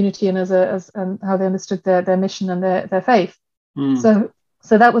a community, and and how they understood their mission and their faith.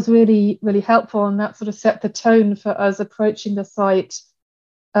 So that was really, really helpful, and that sort of set the tone for us approaching the site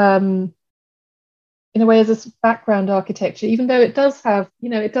in a way as a background architecture, even though it does have,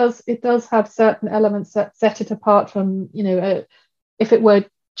 it does have certain elements that set it apart from, if it were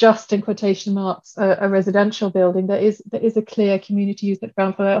just, in quotation marks, a residential building, there is a clear community use at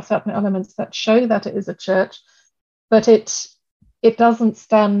ground floor. There are certain elements that show that it is a church, but it doesn't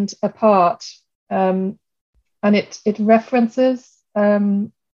stand apart, and it references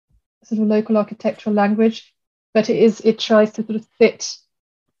sort of local architectural language, but it tries to sort of sit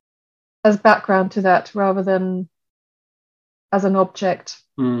as background to that rather than as an object.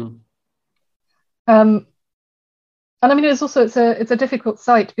 And I mean, it's a difficult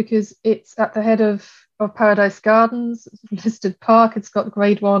site because it's at the head of Paradise Gardens, listed park. It's got the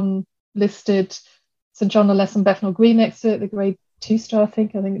grade 1 listed St John le Lys and Bethnal Green next to it, the grade 2 star, I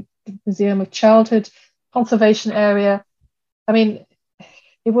think the Museum of Childhood, conservation area. I mean,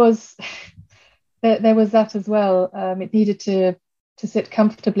 it was there was that as well. It needed to sit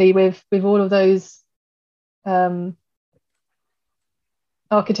comfortably with all of those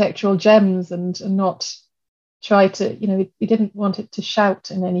architectural gems and not try to, we didn't want it to shout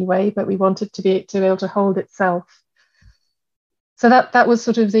in any way, but we wanted to be able to hold itself. So that was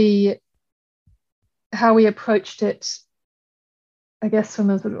sort of how we approached it, I guess, from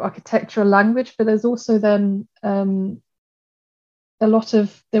a sort of architectural language. But there's also then there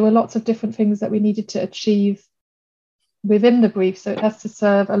were lots of different things that we needed to achieve within the brief. So it has to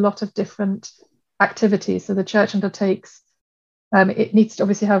serve a lot of different activities. So the church undertakes, it needs to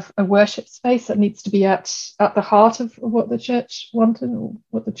obviously have a worship space that needs to be at the heart of what the church wanted, or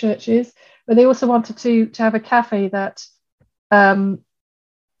what the church is. But they also wanted to have a cafe that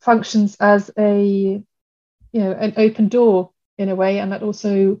functions as an open door in a way, and that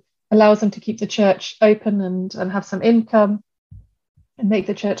also allows them to keep the church open and have some income and make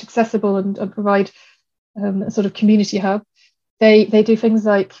the church accessible and provide a sort of community hub. They do things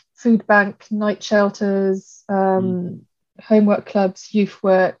like food bank, night shelters, homework clubs, youth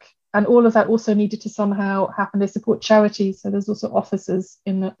work, and all of that also needed to somehow happen. They support charities, so there's also offices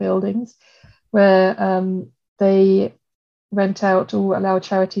in the buildings where they rent out or allow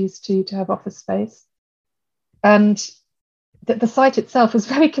charities to have office space. And the site itself was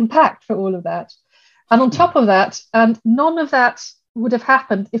very compact for all of that. And on top of that, and none of that would have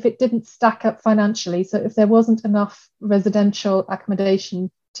happened if it didn't stack up financially. So if there wasn't enough residential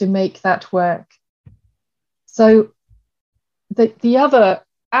accommodation to make that work. So the other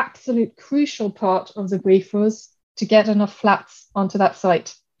absolute crucial part of the brief was to get enough flats onto that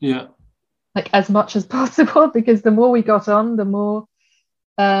site. Yeah. Like as much as possible, because the more we got on, the more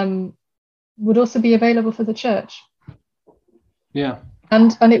would also be available for the church. Yeah.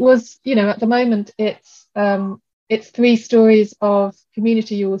 And it was, at the moment it's 3 stories of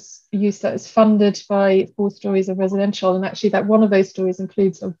community use that is funded by 4 stories of residential, and actually that one of those stories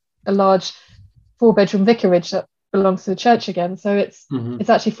includes a large 4-bedroom vicarage that belongs to the church again. So it's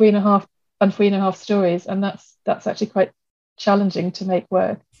actually 3.5 and 3.5 stories, and that's actually quite challenging to make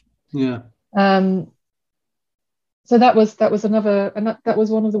work. Yeah. So that was another, and that was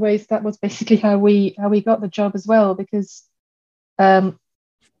one of the ways. That was basically how we got the job as well, because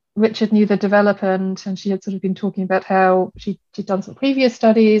Richard knew the developer, and she had sort of been talking about how she'd done some previous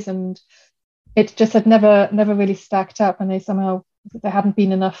studies, and it just had never really stacked up, and there hadn't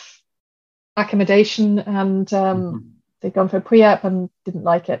been enough accommodation, and they'd gone for a pre-app and didn't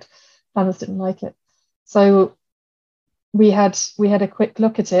like it. Planners didn't like it, so we had a quick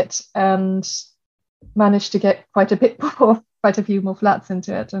look at it and managed to get quite a few more flats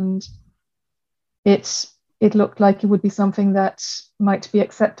into it, and it looked like it would be something that might be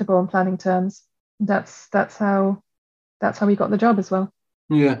acceptable on planning terms. that's how we got the job as well.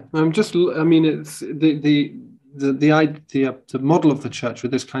 Yeah, I mean, it's the idea, the model of the church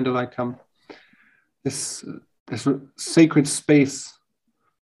with this kind of like this sacred space,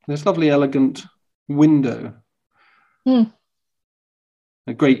 this lovely elegant window,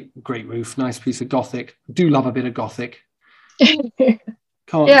 a great roof, nice piece of Gothic. I do love a bit of Gothic. I mean,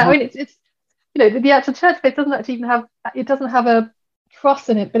 it's the actual church space doesn't actually even have a cross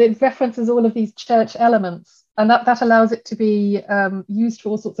in it, but it references all of these church elements, and that allows it to be used for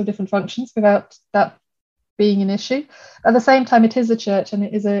all sorts of different functions without that being an issue. At the same time, it is a church and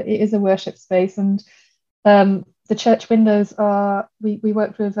it is a worship space, and the church windows are. We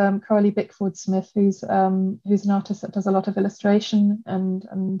worked with Coralie Bickford Smith, who's an artist that does a lot of illustration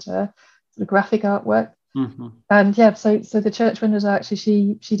and sort of graphic artwork. Mm-hmm. And so the church windows are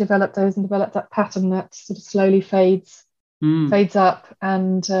actually she developed those and developed that pattern that sort of slowly fades up,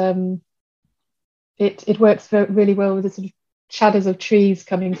 and it works really well with the sort of shadows of trees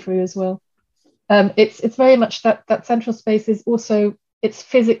coming through as well. It's very much that central space is also, it's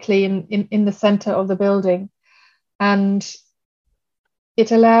physically in the center of the building, and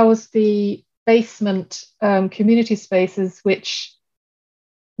it allows the basement community spaces, which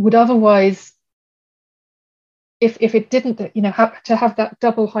would otherwise, if it didn't, have to have that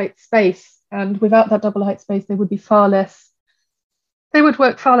double height space, and without that double height space, they would work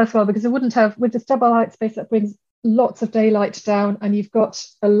far less well, because it wouldn't have, with this double height space that brings lots of daylight down, and you've got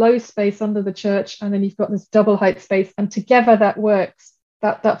a low space under the church, and then you've got this double height space, and together that works,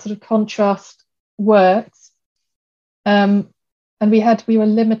 that sort of contrast works. And we were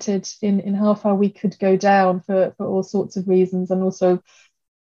limited in how far we could go down for all sorts of reasons, and also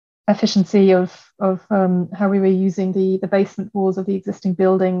efficiency of how we were using the basement walls of the existing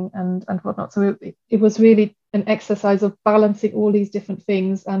building and whatnot. So it was really an exercise of balancing all these different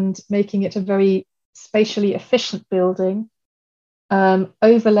things and making it a very spatially efficient building,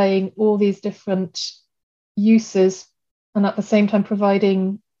 overlaying all these different uses, and at the same time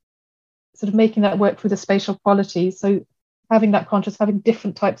providing, sort of making that work with the spatial qualities. So having that contrast, having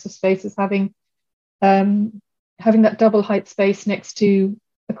different types of spaces, having that double height space next to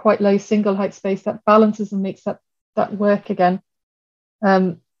a quite low single height space, that balances and makes that work again.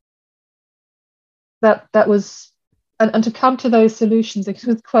 That was, and to come to those solutions, it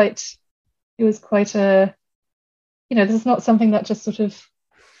was quite a, this is not something that just sort of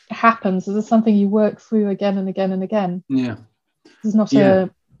happens. This is something you work through again and again and again. Yeah. This is not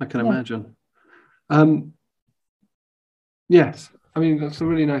I can imagine. Yes, I mean, that's a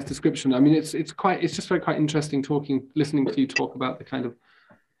really nice description. I mean, it's just very quite interesting listening to you talk about the kind of,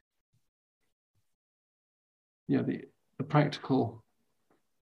 the practical,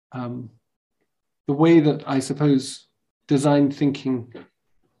 the way that I suppose design thinking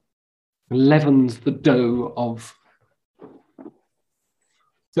leavens the dough of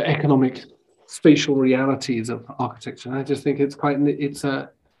the economic spatial realities of architecture. And I just think it's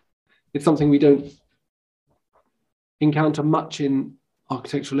something we don't encounter much in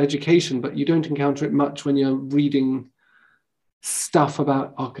architectural education, but you don't encounter it much when you're reading stuff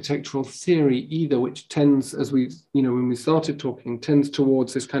about architectural theory either, which tends, as we, when we started talking, tends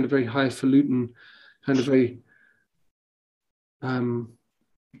towards this kind of very highfalutin, kind of very,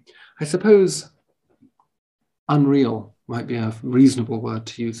 I suppose, unreal might be a reasonable word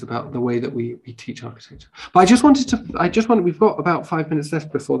to use about the way that we teach architecture. But we've got about 5 minutes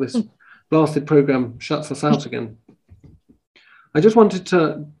left before this blasted program shuts us out again. I just wanted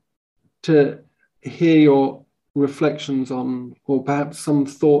to hear your reflections on, or perhaps some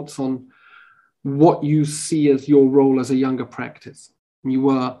thoughts on, what you see as your role as a younger practice. You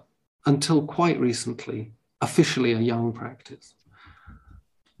were, until quite recently, officially a young practice,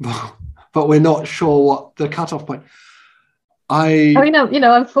 but we're not sure what the cutoff point. I mean,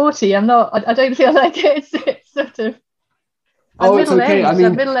 I'm 40. I'm not. I don't feel like it's sort of. I'm middle-aged. I mean,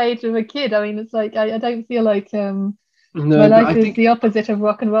 I'm middle-aged with a kid. I mean, it's like I don't feel like my life is the opposite of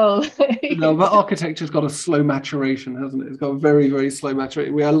rock and roll. No, but architecture's got a slow maturation, hasn't it? It's got a very, very slow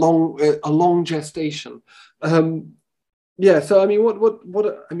maturation. We are a long gestation. So I mean,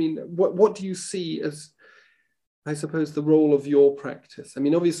 what do you see as, I suppose, the role of your practice? I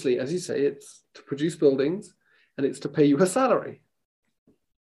mean, obviously, as you say, it's to produce buildings, and it's to pay you a salary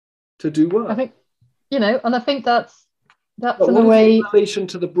to do work. I think, and I think that's but in a way in relation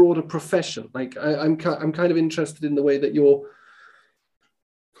to the broader profession. Like I'm kind of interested in the way that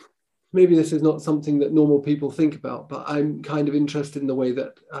maybe this is not something that normal people think about, but I'm kind of interested in the way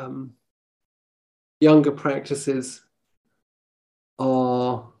that younger practices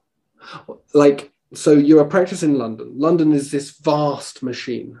are like, so you're a practice in London. London is this vast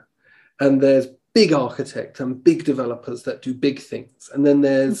machine, and there's big architects and big developers that do big things. And then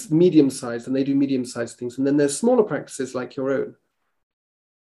there's medium-sized, and they do medium-sized things. And then there's smaller practices like your own.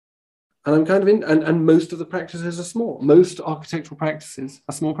 And I'm kind of and most of the practices are small. Most architectural practices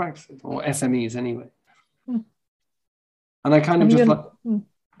are small practices, or SMEs anyway. And I kind of just like,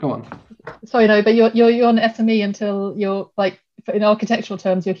 go on. Sorry, no, but you're an SME until you're like, in architectural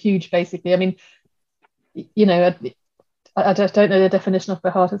terms, you're huge, basically. I mean, you know, I just don't know the definition off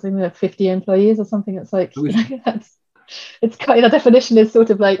by heart. It's like 50 employees or something. It's like, it's kind of, the definition is sort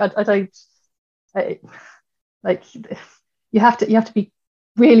of like, like you have to be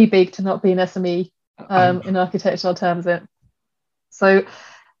really big to not be an SME in architectural terms. So,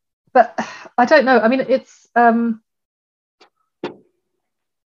 but I don't know. I mean, it's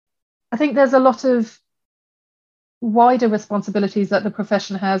I think there's a lot of wider responsibilities that the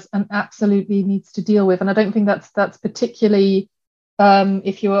profession has and absolutely needs to deal with. And I don't think that's particularly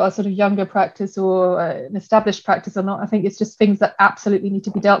if you're a sort of younger practice or an established practice or not. I think it's just things that absolutely need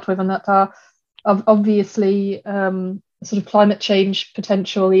to be dealt with, and that are obviously sort of climate change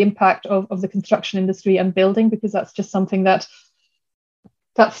potential, the impact of the construction industry and building, because that's just something that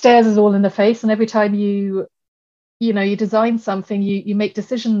stares us all in the face. And every time you design something, you make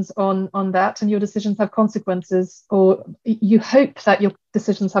decisions on that, and your decisions have consequences, or you hope that your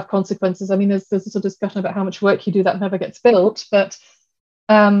decisions have consequences. I mean, there's a sort of discussion about how much work you do that never gets built, but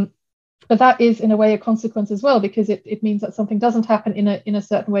that is in a way a consequence as well, because it means that something doesn't happen in a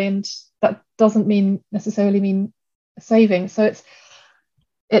certain way, and that doesn't necessarily mean saving. So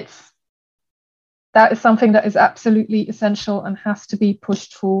that is something that is absolutely essential and has to be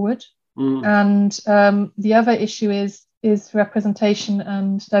pushed forward. And the other issue is representation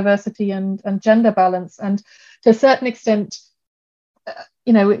and diversity and gender balance. And to a certain extent,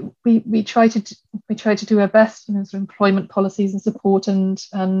 we try to do our best, sort of employment policies and support, and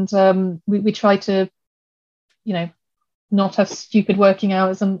we try to, not have stupid working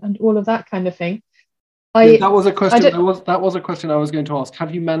hours and all of that kind of thing. That was a question. That was a question I was going to ask.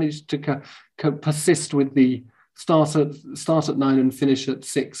 Have you managed to persist with the start at 9 and finish at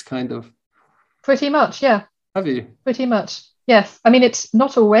 6 kind of? Pretty much, yeah. Have you? Pretty much, yes. I mean, it's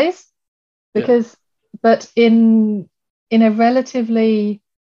not always, but in a relatively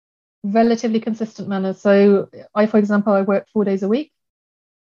consistent manner. So for example, I work 4 days a week,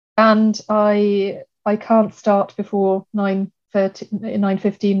 and I can't start before 9:30,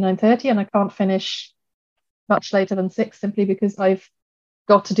 9:15, 9:30, and I can't finish much later than 6, simply because I've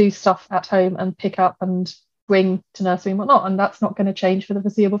got to do stuff at home and pick up and bring to nursery and whatnot, and that's not going to change for the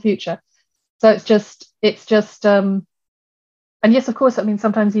foreseeable future. So it's just and yes, of course, I mean,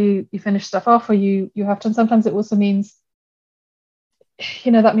 sometimes you finish stuff off, or you have to, and sometimes it also means,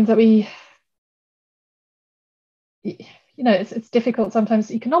 that means that we, it's difficult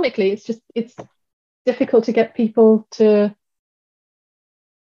sometimes economically. It's difficult to get people to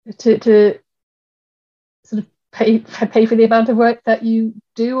sort of pay for the amount of work that you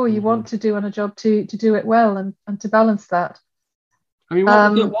do or you want to do on a job to do it well and to balance that. I mean,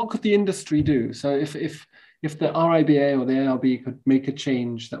 what could the industry do? So if the RIBA or the ARB could make a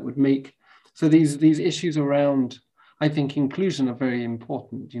change that would make, so these issues around, I think, inclusion are very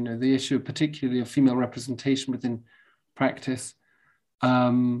important. The issue particularly of female representation within practice,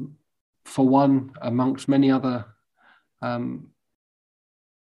 for one, amongst many other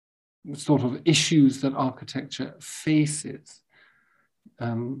sort of issues that architecture faces.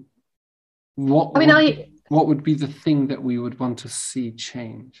 What would be the thing that we would want to see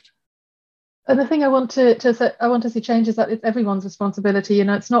changed? And the thing I want to see change is that it's everyone's responsibility.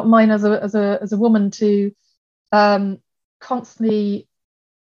 It's not mine as a woman to constantly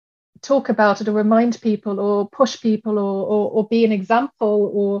talk about it or remind people or push people or be an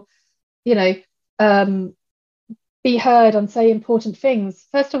example or be heard and say important things.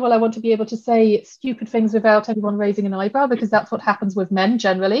 First of all, I want to be able to say stupid things without anyone raising an eyebrow, because that's what happens with men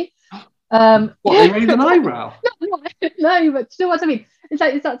generally. They raise an eyebrow? No, but you know what I mean?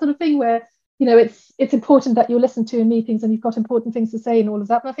 It's that sort of thing where, it's important that you're listened to in meetings and you've got important things to say and all of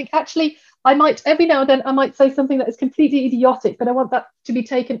that. And I think actually I might, every now and then, I might say something that is completely idiotic, but I want that to be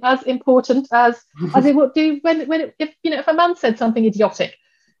taken as important as it would do if a man said something idiotic.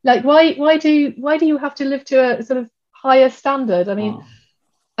 Like, why do you have to live to a sort of higher standard? I mean,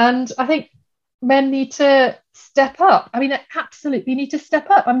 and I think men need to step up. I mean, absolutely need to step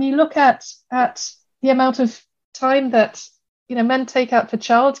up. I mean, you look at the amount of time that men take out for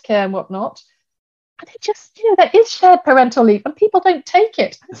childcare and whatnot, and it just there is shared parental leave, and people don't take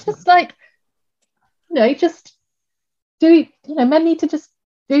it. It's just like just do men need to just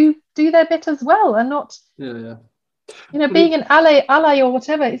do their bit as well, and not being an ally or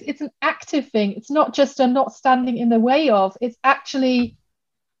whatever, it's an active thing. It's not just a not standing in the way of, it's actually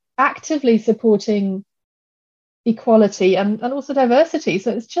actively supporting equality and also diversity.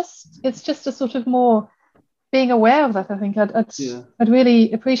 So it's just a sort of more being aware of that. I think I'd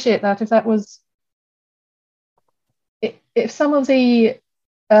really appreciate that if some of the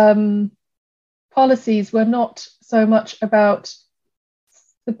policies were not so much about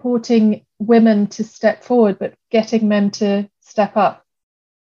supporting women to step forward, but getting men to step up.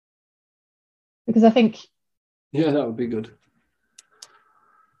 Because I think... Yeah, that would be good.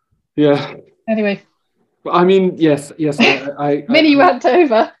 Yeah. Anyway. I mean, yes. Mini rant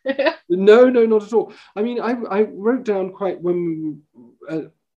over. No, not at all. I mean, I wrote down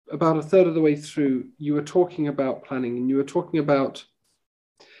about a third of the way through, you were talking about planning, and you were talking about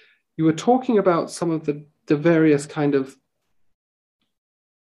some of the various kind of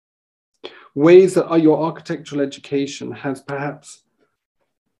ways that your architectural education has perhaps,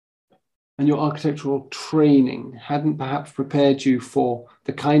 and your architectural training hadn't perhaps prepared you for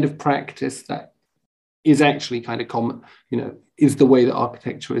the kind of practice that is actually kind of common, is the way that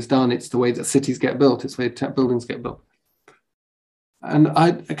architecture is done. It's the way that cities get built. It's the way buildings get built. And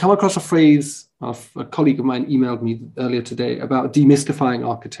I come across a phrase, a colleague of mine emailed me earlier today about demystifying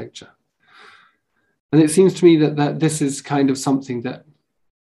architecture. And it seems to me that this is kind of something that,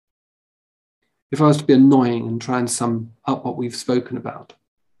 if I was to be annoying and try and sum up what we've spoken about,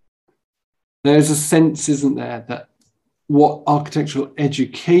 there's a sense, isn't there, that what architectural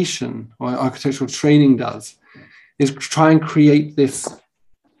education or architectural training does is try and create this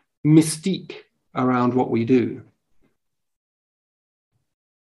mystique around what we do.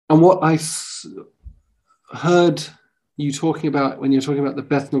 And what I heard you talking about when you're talking about the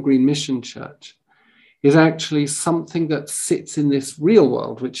Bethnal Green Mission Church is actually something that sits in this real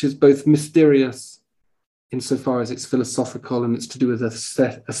world, which is both mysterious insofar as it's philosophical and it's to do with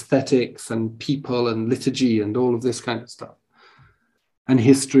aesthetics and people and liturgy and all of this kind of stuff, and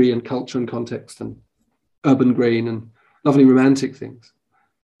history and culture and context and urban grain and lovely romantic things.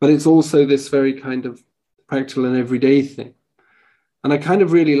 But it's also this very kind of practical and everyday thing. And I kind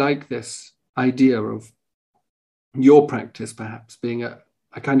of really like this idea of your practice perhaps being a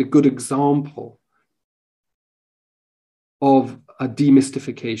kind of good example of a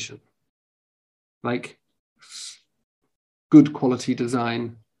demystification, like good quality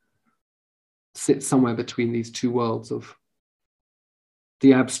design sits somewhere between these two worlds of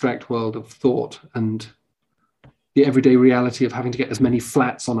the abstract world of thought and the everyday reality of having to get as many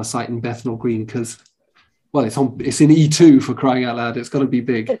flats on a site in Bethnal Green because, well, it's in E2 for crying out loud. It's got to be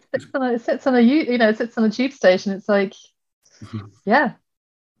big. It sits on a tube station. It's like, yeah.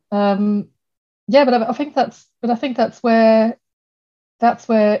 But I think that's where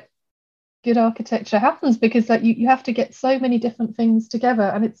good architecture happens, because like you have to get so many different things together,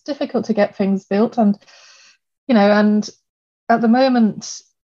 and it's difficult to get things built, and and at the moment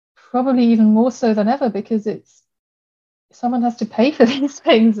probably even more so than ever, because someone has to pay for these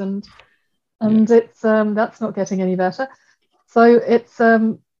things, and it's that's not getting any better. So it's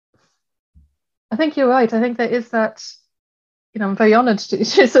I think you're right. I think there is that, I'm very honoured to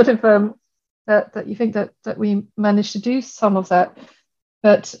sort of that you think that we managed to do some of that,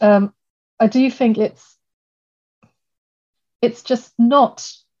 but I do think it's just not.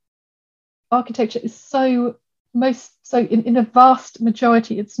 Architecture is so in a vast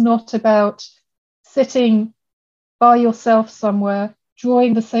majority, it's not about sitting by yourself somewhere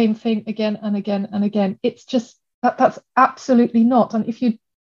drawing the same thing again and again and again. It's just that's absolutely not. And if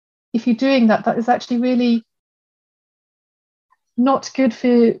you're doing that, that is actually really not good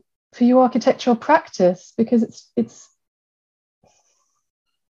for your architectural practice, because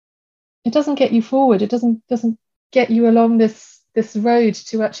it doesn't get you forward. It doesn't get you along this road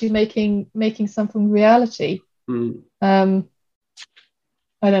to actually making something reality. I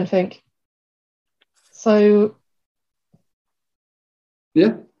don't think so.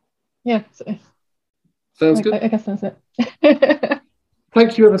 Yeah. So, sounds good. I guess that's it.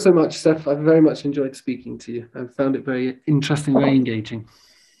 Thank you ever so much, Steph. I've very much enjoyed speaking to you. I found it very interesting, very engaging.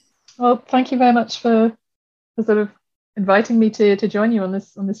 Well, thank you very much for sort of inviting me to join you on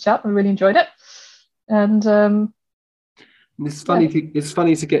this chat. I really enjoyed it, and it's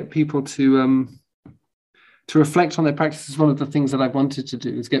funny to get people to reflect on their practice. Is one of the things that I've wanted to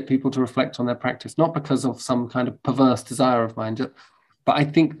do, is get people to reflect on their practice, not because of some kind of perverse desire of mine, but I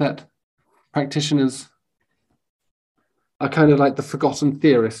think that practitioners are kind of like the forgotten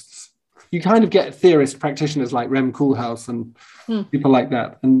theorists. You kind of get theorist practitioners like Rem Koolhaas and people like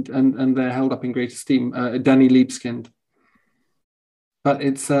that, and they're held up in great esteem. Danny Libeskind. But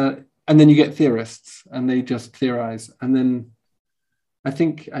it's I And then you get theorists, and they just theorize. And then I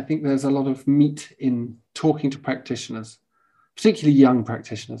think there's a lot of meat in talking to practitioners, particularly young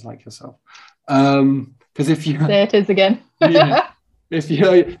practitioners like yourself. Because if you there it is again. Yeah,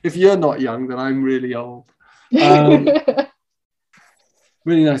 if you're not young, then I'm really old. Really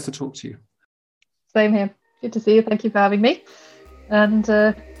nice to talk to you. Same here. Good to see you. Thank you for having me. And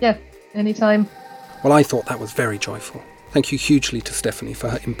anytime. Well, I thought that was very joyful. Thank you hugely to Stefanie for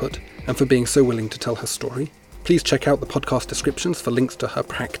her input and for being so willing to tell her story. Please check out the podcast descriptions for links to her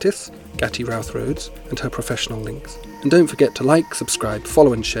practice, Rhodes, and her professional links. And don't forget to like, subscribe,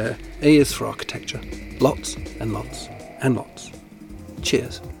 follow and share. A is for Architecture. Lots and lots and lots.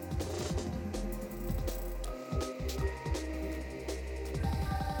 Cheers.